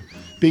distinction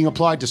being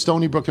applied to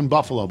Stony Brook and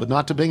Buffalo, but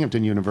not to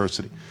Binghamton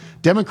University.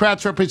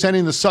 Democrats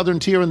representing the southern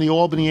tier in the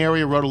Albany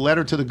area wrote a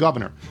letter to the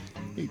governor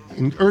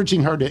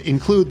urging her to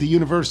include the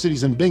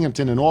universities in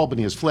Binghamton and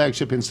Albany as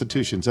flagship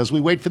institutions. As we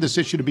wait for this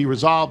issue to be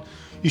resolved,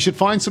 you should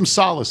find some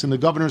solace in the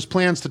governor's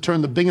plans to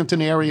turn the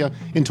Binghamton area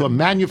into a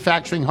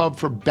manufacturing hub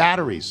for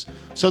batteries.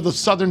 So the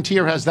southern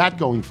tier has that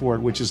going for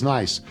it, which is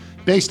nice.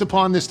 Based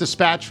upon this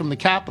dispatch from the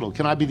Capitol,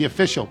 can I be the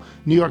official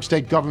New York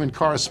State government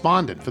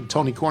correspondent for the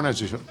Tony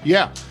Kornheiser Show?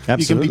 Yeah,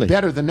 absolutely. You can be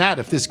better than that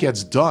if this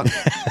gets done.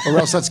 Or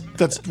else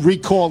let's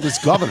recall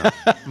this governor.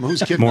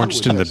 Who's kidding? More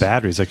interested in the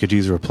batteries. I could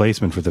use a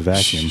replacement for the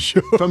vacuum.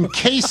 Sure. From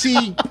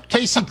Casey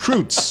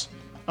Kreutz,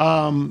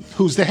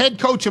 who's the head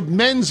coach of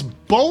men's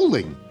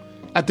bowling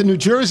at the New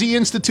Jersey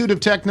Institute of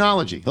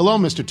Technology. Hello,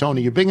 Mr.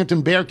 Tony. Your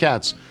Binghamton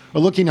Bearcats are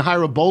looking to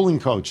hire a bowling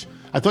coach.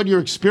 I thought your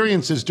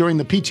experiences during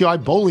the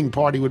PTI bowling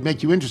party would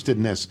make you interested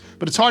in this,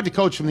 but it's hard to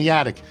coach from the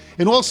attic.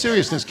 In all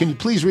seriousness, can you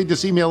please read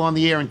this email on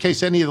the air in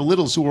case any of the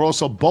littles who are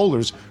also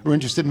bowlers are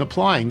interested in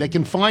applying? They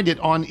can find it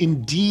on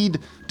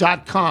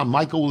Indeed.com.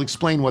 Michael will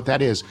explain what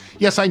that is.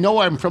 Yes, I know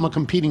I'm from a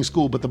competing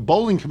school, but the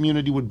bowling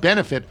community would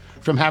benefit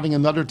from having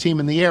another team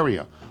in the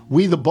area.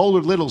 We, the Bowler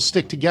Littles,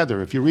 stick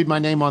together. If you read my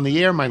name on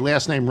the air, my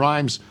last name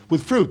rhymes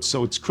with fruits,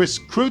 so it's Chris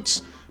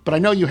Kreutz. But I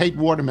know you hate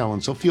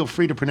watermelon, so feel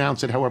free to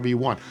pronounce it however you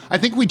want. I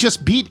think we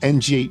just beat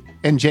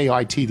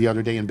NJIT the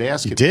other day in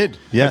basketball. You did,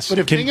 yes. But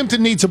if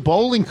Binghamton needs a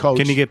bowling coach...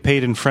 Can you get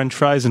paid in French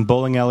fries and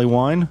bowling alley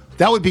wine?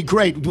 That would be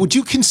great. Would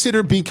you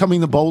consider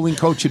becoming the bowling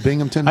coach at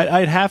Binghamton?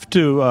 I'd have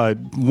to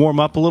warm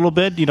up a little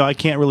bit. You know, I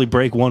can't really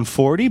break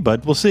 140,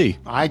 but we'll see.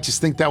 I just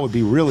think that would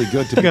be really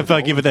good to I think if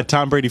I give it that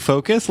Tom Brady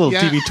focus, a little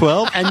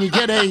TB12. And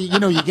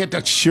you get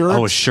that shirt.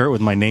 Oh, a shirt with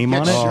my name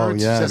on it? Oh,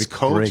 yeah, says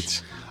coach.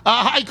 Great.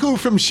 Haiku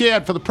from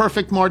Shad for the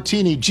perfect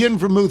martini. Gin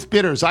vermouth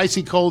bitters,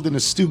 icy cold in a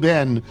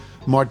Steuben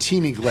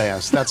martini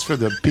glass. That's for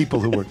the people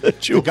who were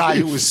the guy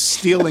who was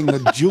stealing the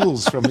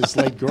jewels from his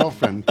late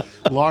girlfriend,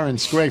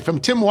 Lawrence Gray. From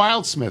Tim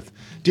Wildsmith.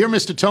 Dear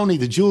Mr. Tony,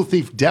 the jewel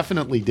thief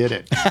definitely did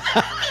it.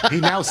 He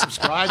now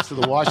subscribes to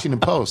the Washington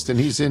Post, and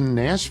he's in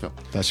Nashville.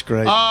 That's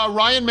great.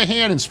 Ryan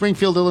Mahan in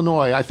Springfield,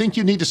 Illinois. I think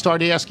you need to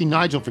start asking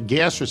Nigel for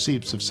gas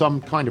receipts of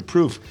some kind of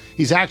proof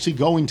he's actually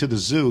going to the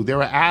zoo.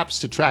 There are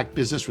apps to track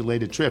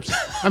business-related trips.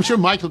 I'm sure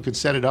Michael could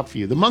set it up for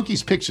you. The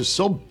monkey's picture's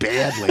so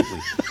bad lately.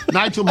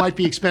 Nigel might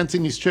be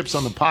expensing these trips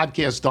on the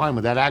podcast dime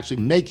without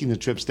actually making the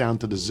trips down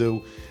to the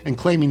zoo and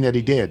claiming that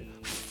he did.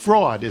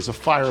 Fraud is a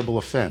fireable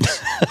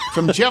offense.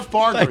 From Jeff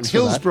Barger in Thanks for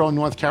that. Hillsborough,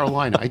 North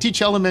Carolina. I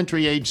teach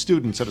elementary age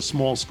students at a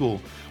small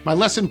school. My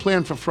lesson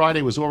plan for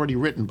Friday was already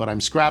written, but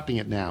I'm scrapping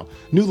it now.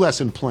 New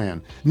lesson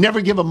plan.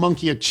 Never give a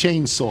monkey a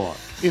chainsaw.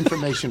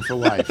 Information for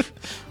life.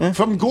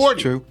 From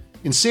Gordon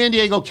in San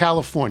Diego,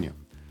 California.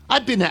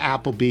 I've been to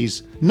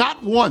Applebee's.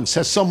 Not once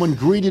has someone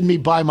greeted me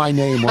by my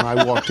name when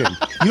I walked in.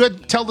 You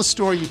had tell the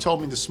story you told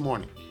me this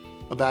morning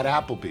about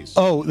Applebee's.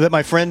 Oh, that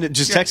my friend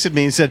just texted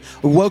me and said,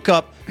 woke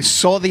up,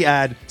 saw the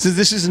ad, says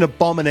this is an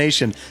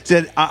abomination.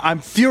 Said, I'm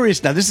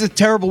furious now. This is a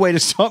terrible way to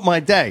start my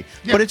day.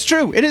 Yeah. But it's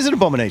true. It is an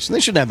abomination. They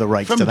shouldn't have the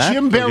rights From to that.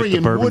 Jim Berry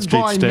in Bourbon Street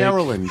Woodbine, steak.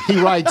 Maryland.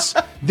 He writes,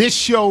 this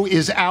show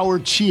is our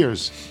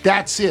cheers.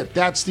 That's it.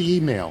 That's the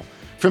email.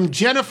 From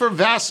Jennifer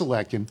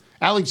Vasilek in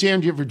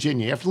Alexandria,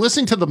 Virginia. After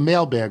listening to the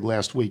mailbag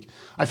last week,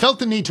 I felt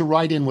the need to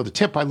write in with a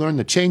tip I learned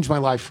that changed my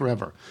life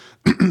forever.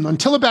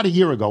 Until about a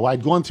year ago,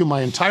 I'd gone through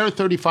my entire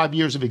 35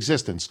 years of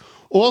existence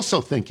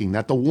also thinking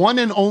that the one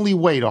and only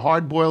way to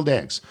hard-boiled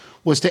eggs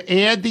was to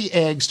add the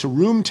eggs to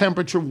room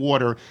temperature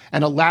water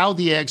and allow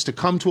the eggs to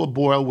come to a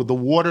boil with the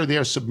water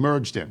they're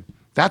submerged in.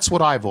 That's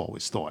what I've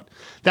always thought.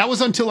 That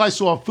was until I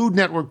saw a Food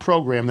Network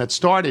program that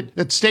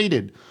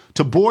stated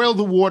to boil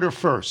the water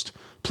first.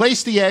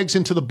 Place the eggs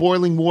into the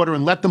boiling water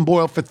and let them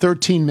boil for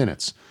 13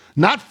 minutes.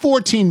 Not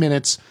 14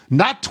 minutes,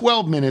 not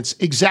 12 minutes,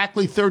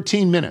 exactly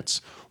 13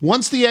 minutes.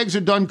 Once the eggs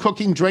are done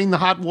cooking, drain the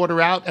hot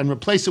water out and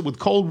replace it with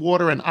cold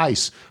water and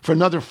ice for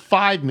another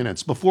 5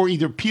 minutes before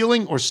either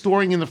peeling or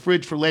storing in the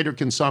fridge for later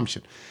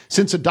consumption.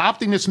 Since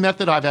adopting this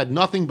method, I've had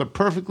nothing but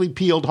perfectly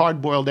peeled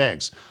hard-boiled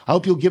eggs. I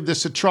hope you'll give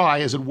this a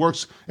try as it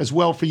works as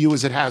well for you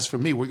as it has for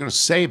me. We're going to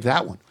save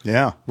that one.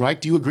 Yeah. Right?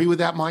 Do you agree with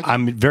that, Mike?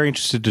 I'm very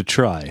interested to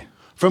try.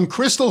 From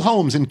Crystal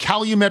Homes in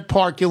Calumet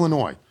Park,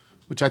 Illinois,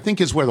 which I think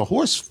is where the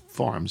horse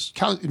farms,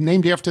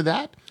 named after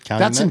that? Calumet?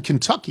 That's in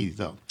Kentucky,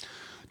 though.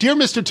 Dear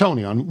Mr.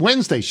 Tony, on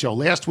Wednesday's show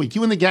last week,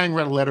 you and the gang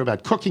read a letter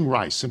about cooking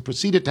rice and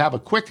proceeded to have a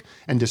quick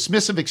and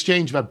dismissive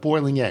exchange about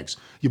boiling eggs.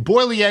 You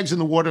boil the eggs in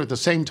the water at the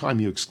same time,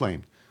 you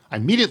exclaimed. I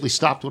immediately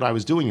stopped what I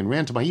was doing and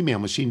ran to my email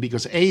machine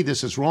because A,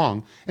 this is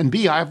wrong, and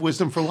B, I have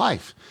wisdom for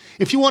life.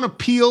 If you want to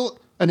peel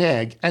an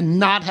egg and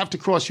not have to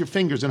cross your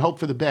fingers and hope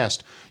for the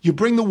best, you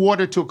bring the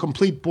water to a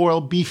complete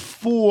boil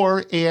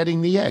before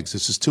adding the eggs.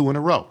 This is 2 in a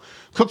row.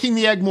 Cooking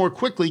the egg more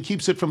quickly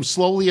keeps it from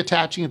slowly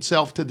attaching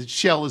itself to the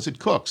shell as it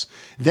cooks.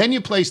 Then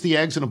you place the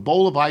eggs in a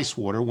bowl of ice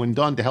water when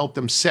done to help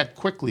them set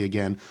quickly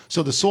again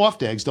so the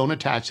soft eggs don't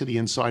attach to the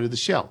inside of the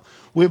shell.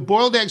 We have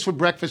boiled eggs for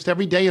breakfast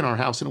every day in our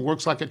house and it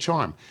works like a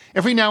charm.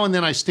 Every now and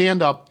then I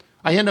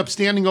end up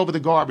standing over the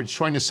garbage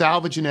trying to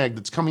salvage an egg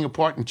that's coming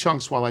apart in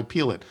chunks while I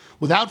peel it.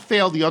 Without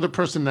fail, the other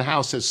person in the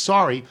house says,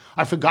 sorry,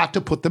 I forgot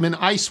to put them in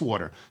ice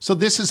water. So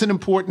this is an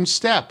important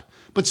step.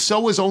 But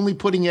so is only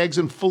putting eggs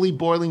in fully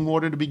boiling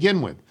water to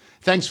begin with.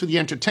 Thanks for the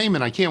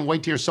entertainment. I can't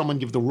wait to hear someone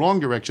give the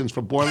wrong directions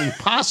for boiling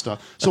pasta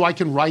so I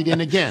can write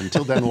in again.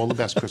 Till then, all the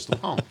best, Crystal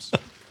Holmes.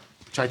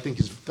 Which I think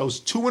is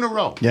those 2 in a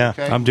row. Yeah,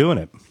 okay? I'm doing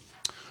it.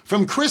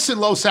 From Chris in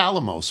Los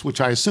Alamos,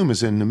 which I assume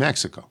is in New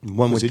Mexico.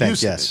 One would Because it think,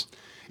 used to yes. be.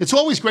 It's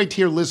always great to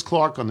hear Liz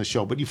Clark on the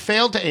show, but you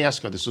failed to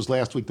ask her, this was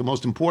last week, the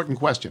most important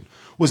question.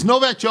 Was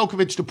Novak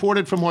Djokovic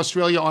deported from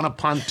Australia on a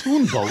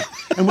pontoon boat,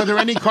 and were there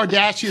any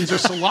Kardashians or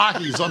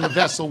Salahis on the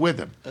vessel with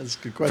him? That's a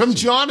good question. From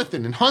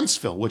Jonathan in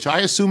Huntsville, which I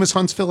assume is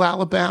Huntsville,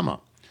 Alabama.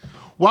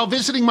 While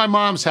visiting my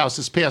mom's house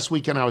this past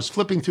weekend, I was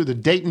flipping through the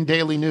Dayton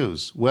Daily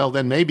News. Well,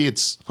 then maybe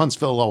it's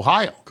Huntsville,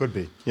 Ohio. Could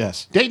be,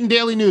 yes. Dayton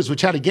Daily News,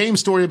 which had a game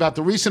story about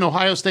the recent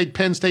Ohio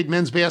State-Penn State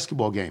men's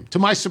basketball game. To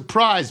my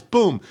surprise,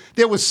 boom,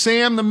 there was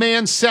Sam the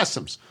Man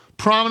Sessoms,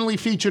 prominently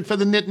featured for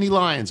the Nittany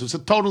Lions. It was a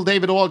total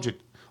David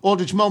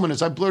Aldrich moment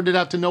as I blurted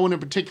out to no one in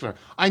particular.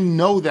 I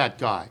know that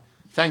guy.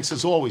 Thanks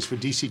as always for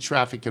DC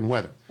traffic and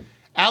weather.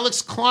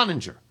 Alex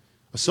Cloninger,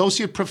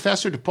 Associate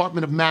Professor,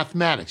 Department of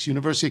Mathematics,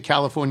 University of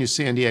California,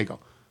 San Diego.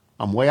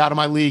 I'm way out of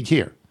my league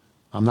here.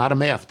 I'm not a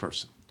math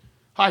person.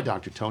 Hi,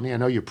 Dr. Tony. I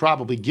know you're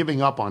probably giving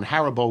up on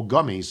Haribo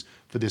gummies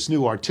for this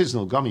new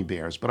artisanal gummy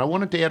bears, but I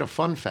wanted to add a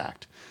fun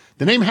fact.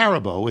 The name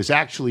Haribo is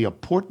actually a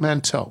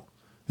portmanteau.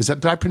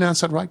 Did I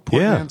pronounce that right?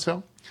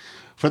 Portmanteau? Yeah.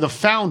 For the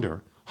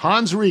founder,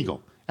 Hans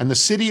Riegel, and the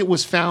city it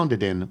was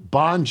founded in,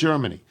 Bonn,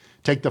 Germany.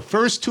 Take the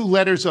first 2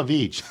 letters of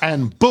each,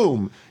 and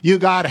boom, you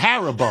got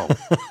Haribo.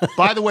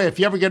 By the way, if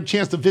you ever get a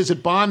chance to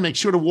visit Bonn, make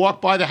sure to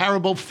walk by the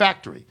Haribo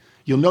factory.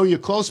 You'll know you're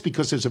close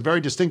because there's a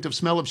very distinctive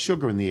smell of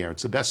sugar in the air.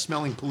 It's the best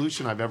smelling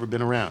pollution I've ever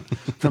been around.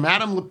 From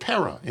Adam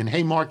LaPera in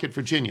Haymarket,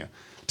 Virginia.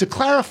 To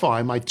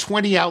clarify my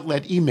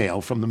 20-outlet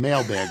email from the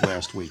mailbag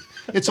last week,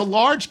 it's a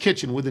large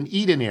kitchen with an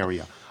eat-in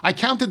area. I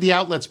counted the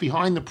outlets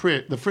behind the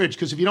fridge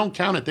because if you don't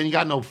count it, then you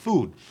got no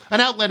food.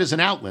 An outlet is an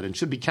outlet and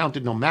should be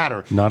counted no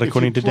matter. Not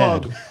according to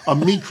Dad. A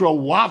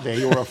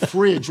microwave or a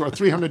fridge or a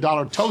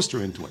 $300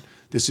 toaster into it.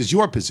 This is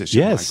your position,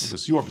 Yes. Michael.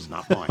 This is yours,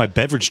 not mine. My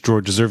beverage drawer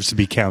deserves to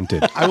be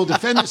counted. I will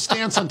defend this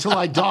stance until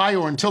I die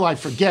or until I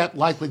forget,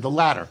 likely the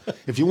latter.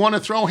 If you want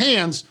to throw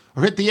hands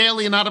or hit the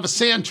alien out of a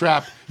sand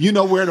trap, you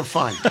know where to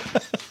find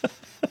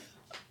it.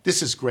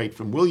 This is great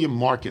from William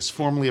Marcus,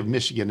 formerly of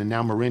Michigan and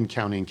now Marin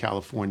County in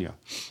California.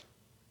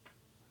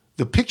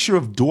 The picture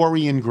of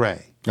Dorian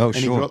Gray Oh, and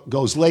sure. he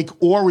goes, Lake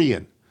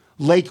Orion.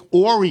 Lake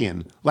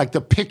Orion, like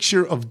the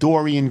picture of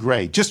Dorian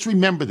Gray. Just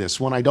remember this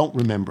when I don't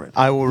remember it.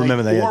 I will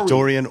remember that. Yeah.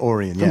 Orion.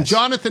 Orion, From yes.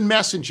 Jonathan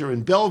Messenger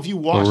in Bellevue,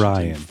 Washington,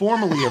 Orion.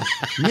 formerly of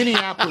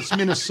Minneapolis,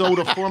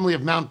 Minnesota, formerly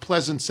of Mount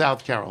Pleasant,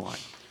 South Carolina.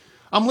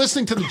 I'm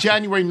listening to the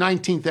January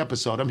 19th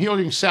episode. I'm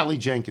hearing Sally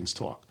Jenkins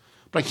talk.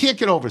 But I can't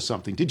get over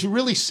something. Did you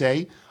really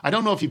say, I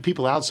don't know if you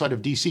people outside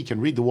of D.C.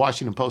 can read the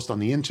Washington Post on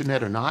the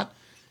internet or not?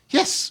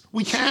 Yes,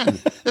 we can.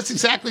 That's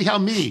exactly how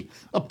me,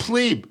 a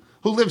plebe,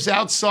 who lives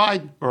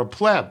outside, or a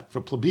pleb,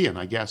 for plebeian,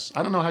 I guess.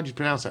 I don't know how you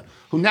pronounce that.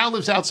 Who now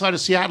lives outside of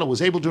Seattle,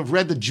 was able to have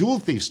read the Jewel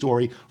Thief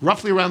story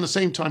roughly around the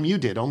same time you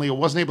did, only I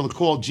wasn't able to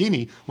call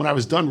Jeannie when I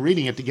was done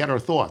reading it to get her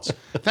thoughts.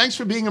 Thanks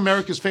for being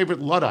America's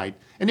favorite Luddite.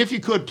 And if you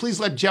could, please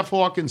let Jeff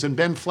Hawkins and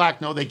Ben Flack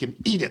know they can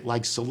eat it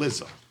like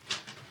Saliza.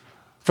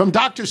 From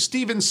Dr.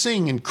 Stephen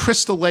Singh in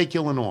Crystal Lake,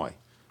 Illinois.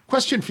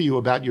 Question for you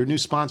about your new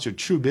sponsor,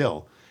 True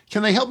Bill.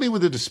 Can they help me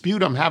with a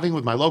dispute I'm having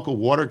with my local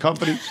water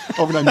company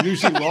over an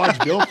unusually large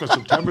bill for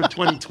September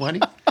 2020?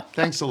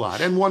 Thanks a lot.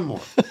 And one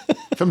more.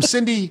 From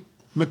Cindy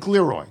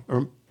McLeroy,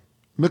 or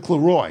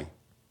McLeroy.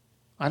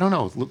 I don't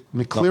know.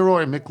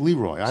 McLeroy or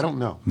McLeroy. I don't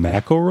know.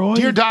 McElroy?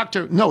 Dear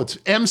Doctor, no, it's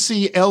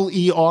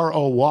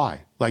McLeroy,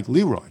 like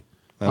Leroy.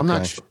 I'm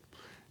not sure.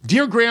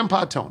 Dear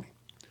Grandpa Tony,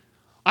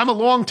 I'm a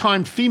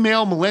longtime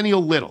female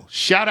millennial little.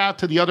 Shout out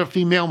to the other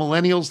female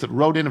millennials that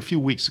wrote in a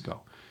few weeks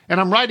ago. And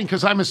I'm writing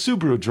because I'm a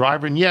Subaru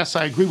driver, and yes,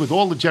 I agree with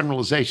all the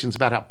generalizations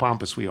about how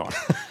pompous we are.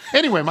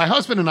 Anyway, my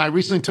husband and I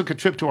recently took a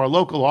trip to our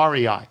local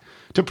REI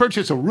to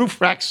purchase a roof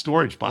rack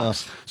storage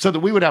box so that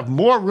we would have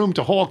more room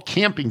to haul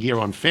camping gear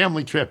on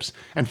family trips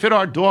and fit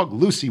our dog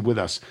Lucy with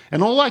us.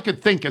 And all I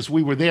could think as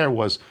we were there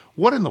was,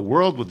 what in the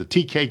world would the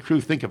TK crew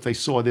think if they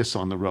saw this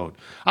on the road?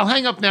 I'll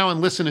hang up now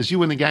and listen as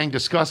you and the gang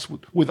discuss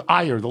with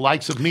ire the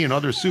likes of me and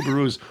other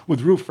Subarus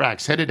with roof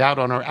racks headed out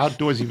on our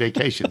outdoorsy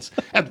vacations.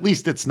 At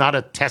least it's not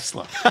a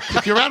Tesla.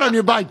 If you're out on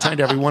your bike tonight,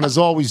 everyone, as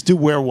always, do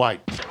wear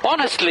white.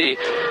 Honestly,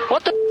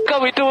 what the f***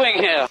 are we doing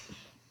here?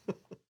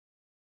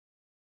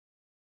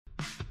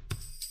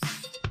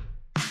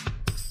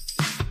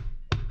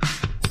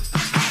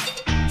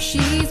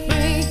 She's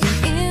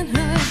breaking in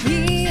her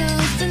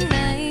heels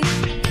tonight.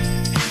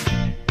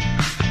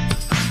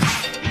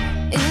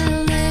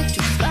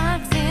 Electric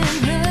sparks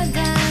in her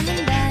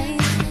diamond eyes.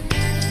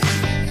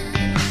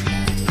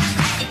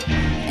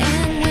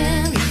 And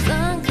when the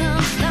sun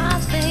comes,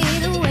 stars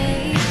fade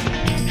away.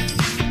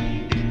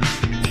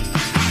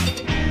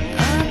 A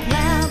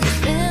cloudless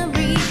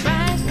memory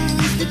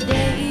brightens the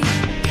day.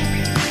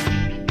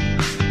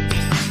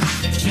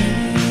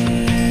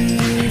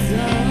 She's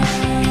alright.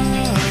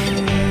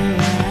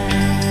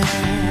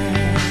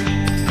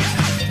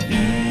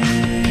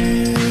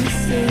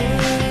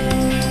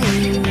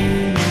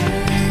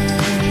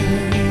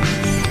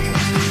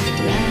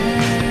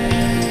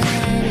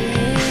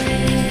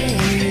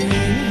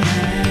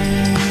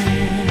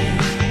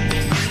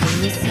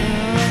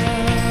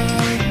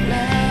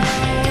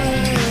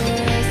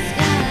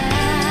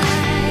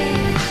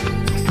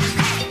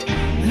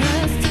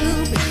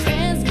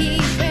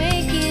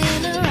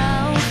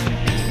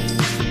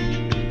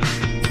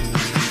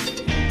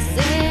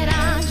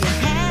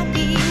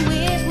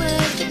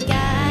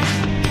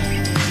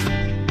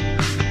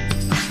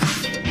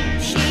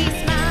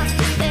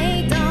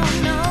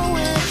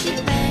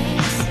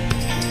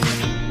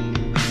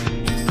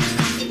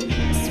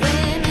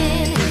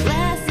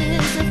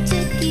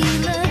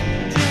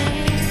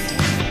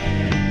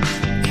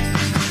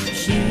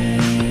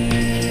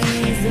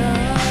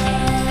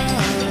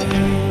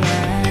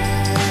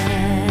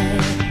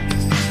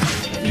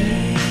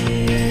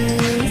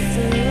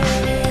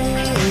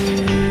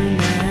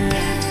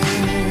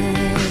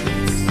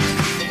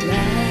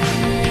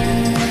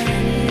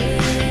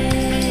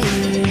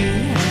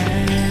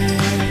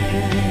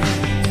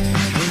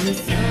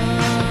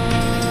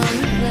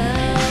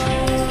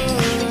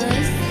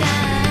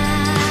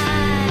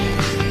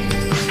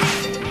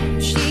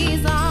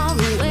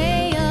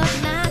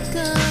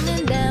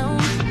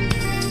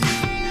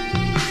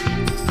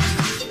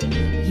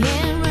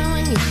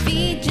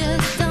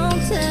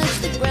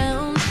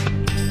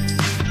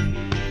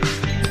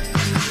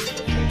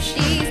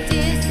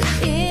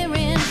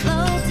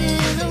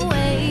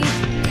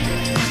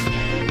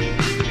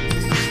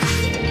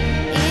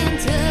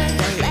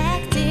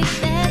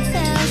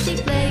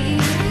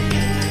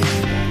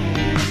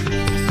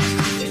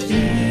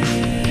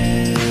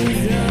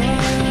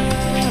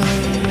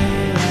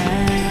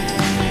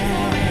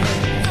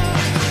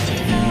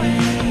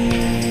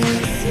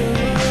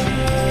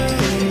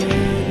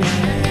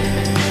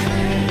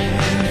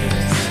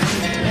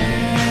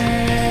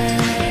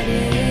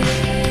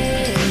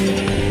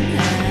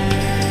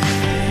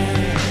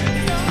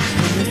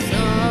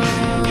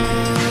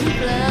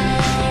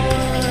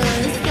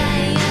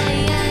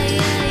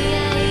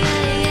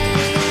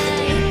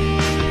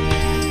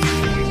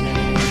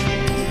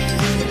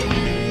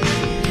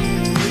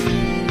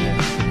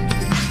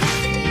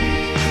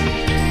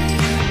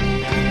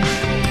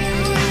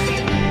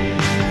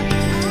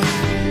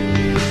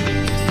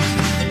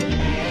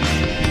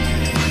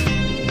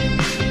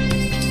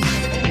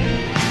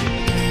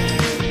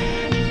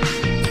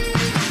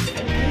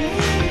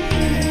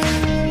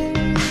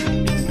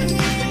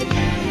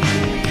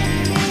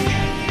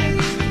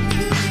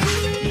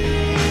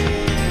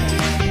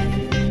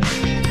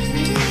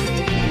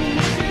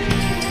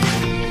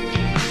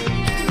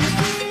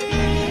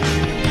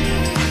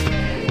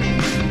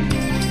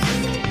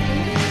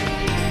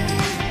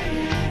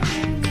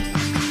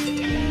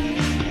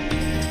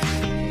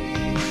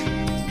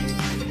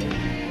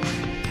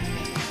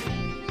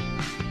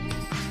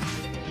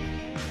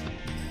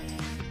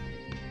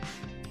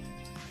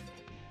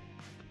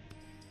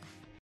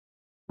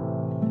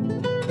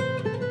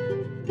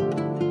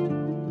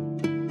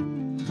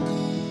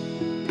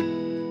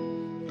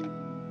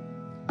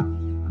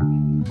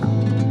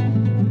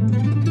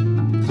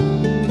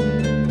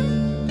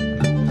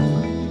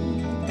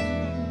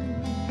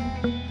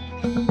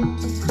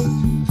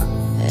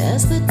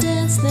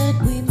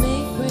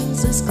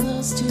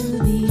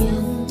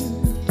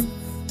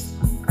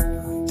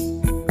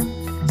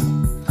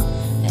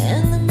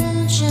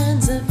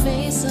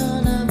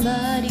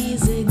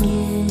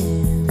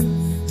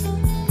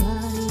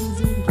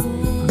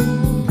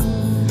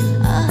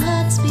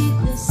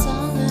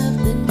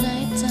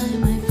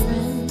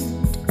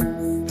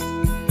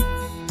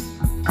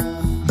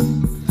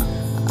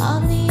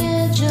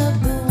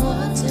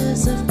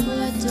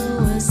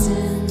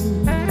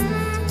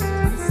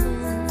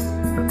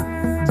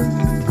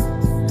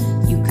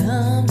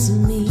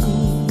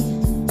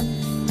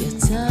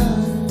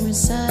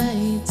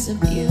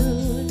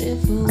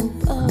 beautiful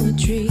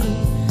poetry.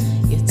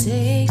 You're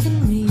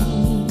taking me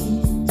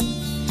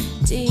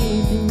deep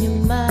in your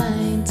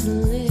mind to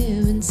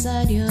live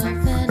inside your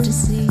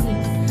fantasy.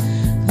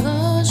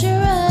 Close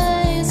your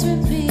eyes,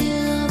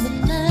 reveal the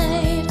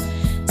night.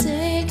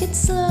 Take it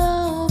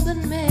slow, but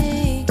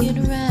make it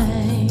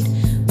right.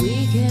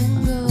 We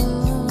can go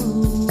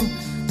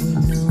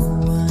where no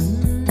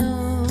one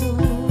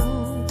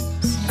knows.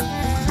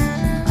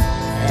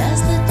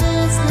 As the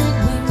dance that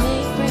we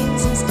make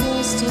brings us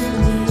close to the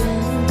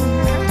end,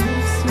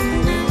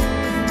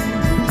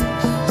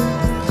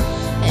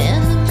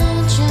 and the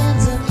moon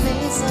shines a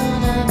face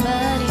on our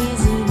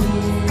bodies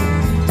again.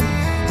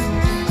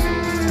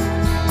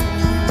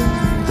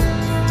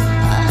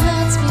 Our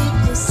hearts speak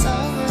the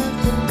song of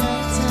the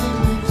nighttime,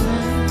 my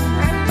friend.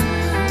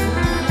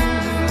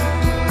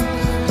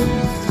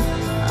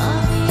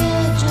 On the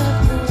edge of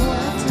the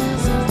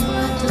waters of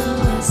Puerto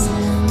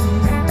Ascend,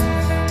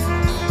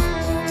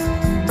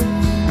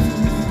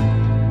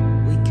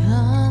 we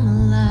come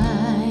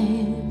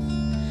alive.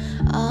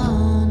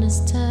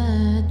 Honest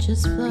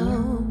touches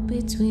flow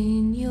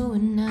between you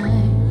and I.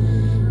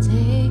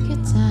 Take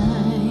your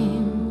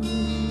time.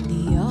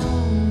 The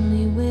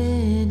only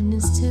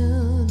witness to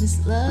this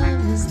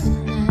love is the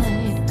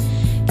night.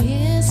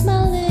 Kiss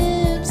my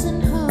lips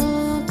and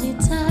hold me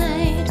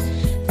tight.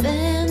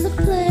 Fan the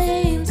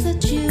flames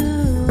that you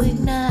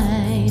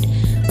ignite.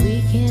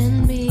 We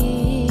can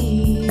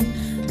be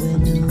where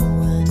no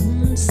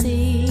one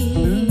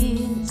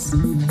sees.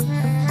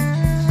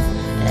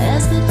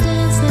 As the